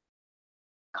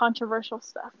controversial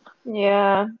stuff.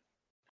 Yeah,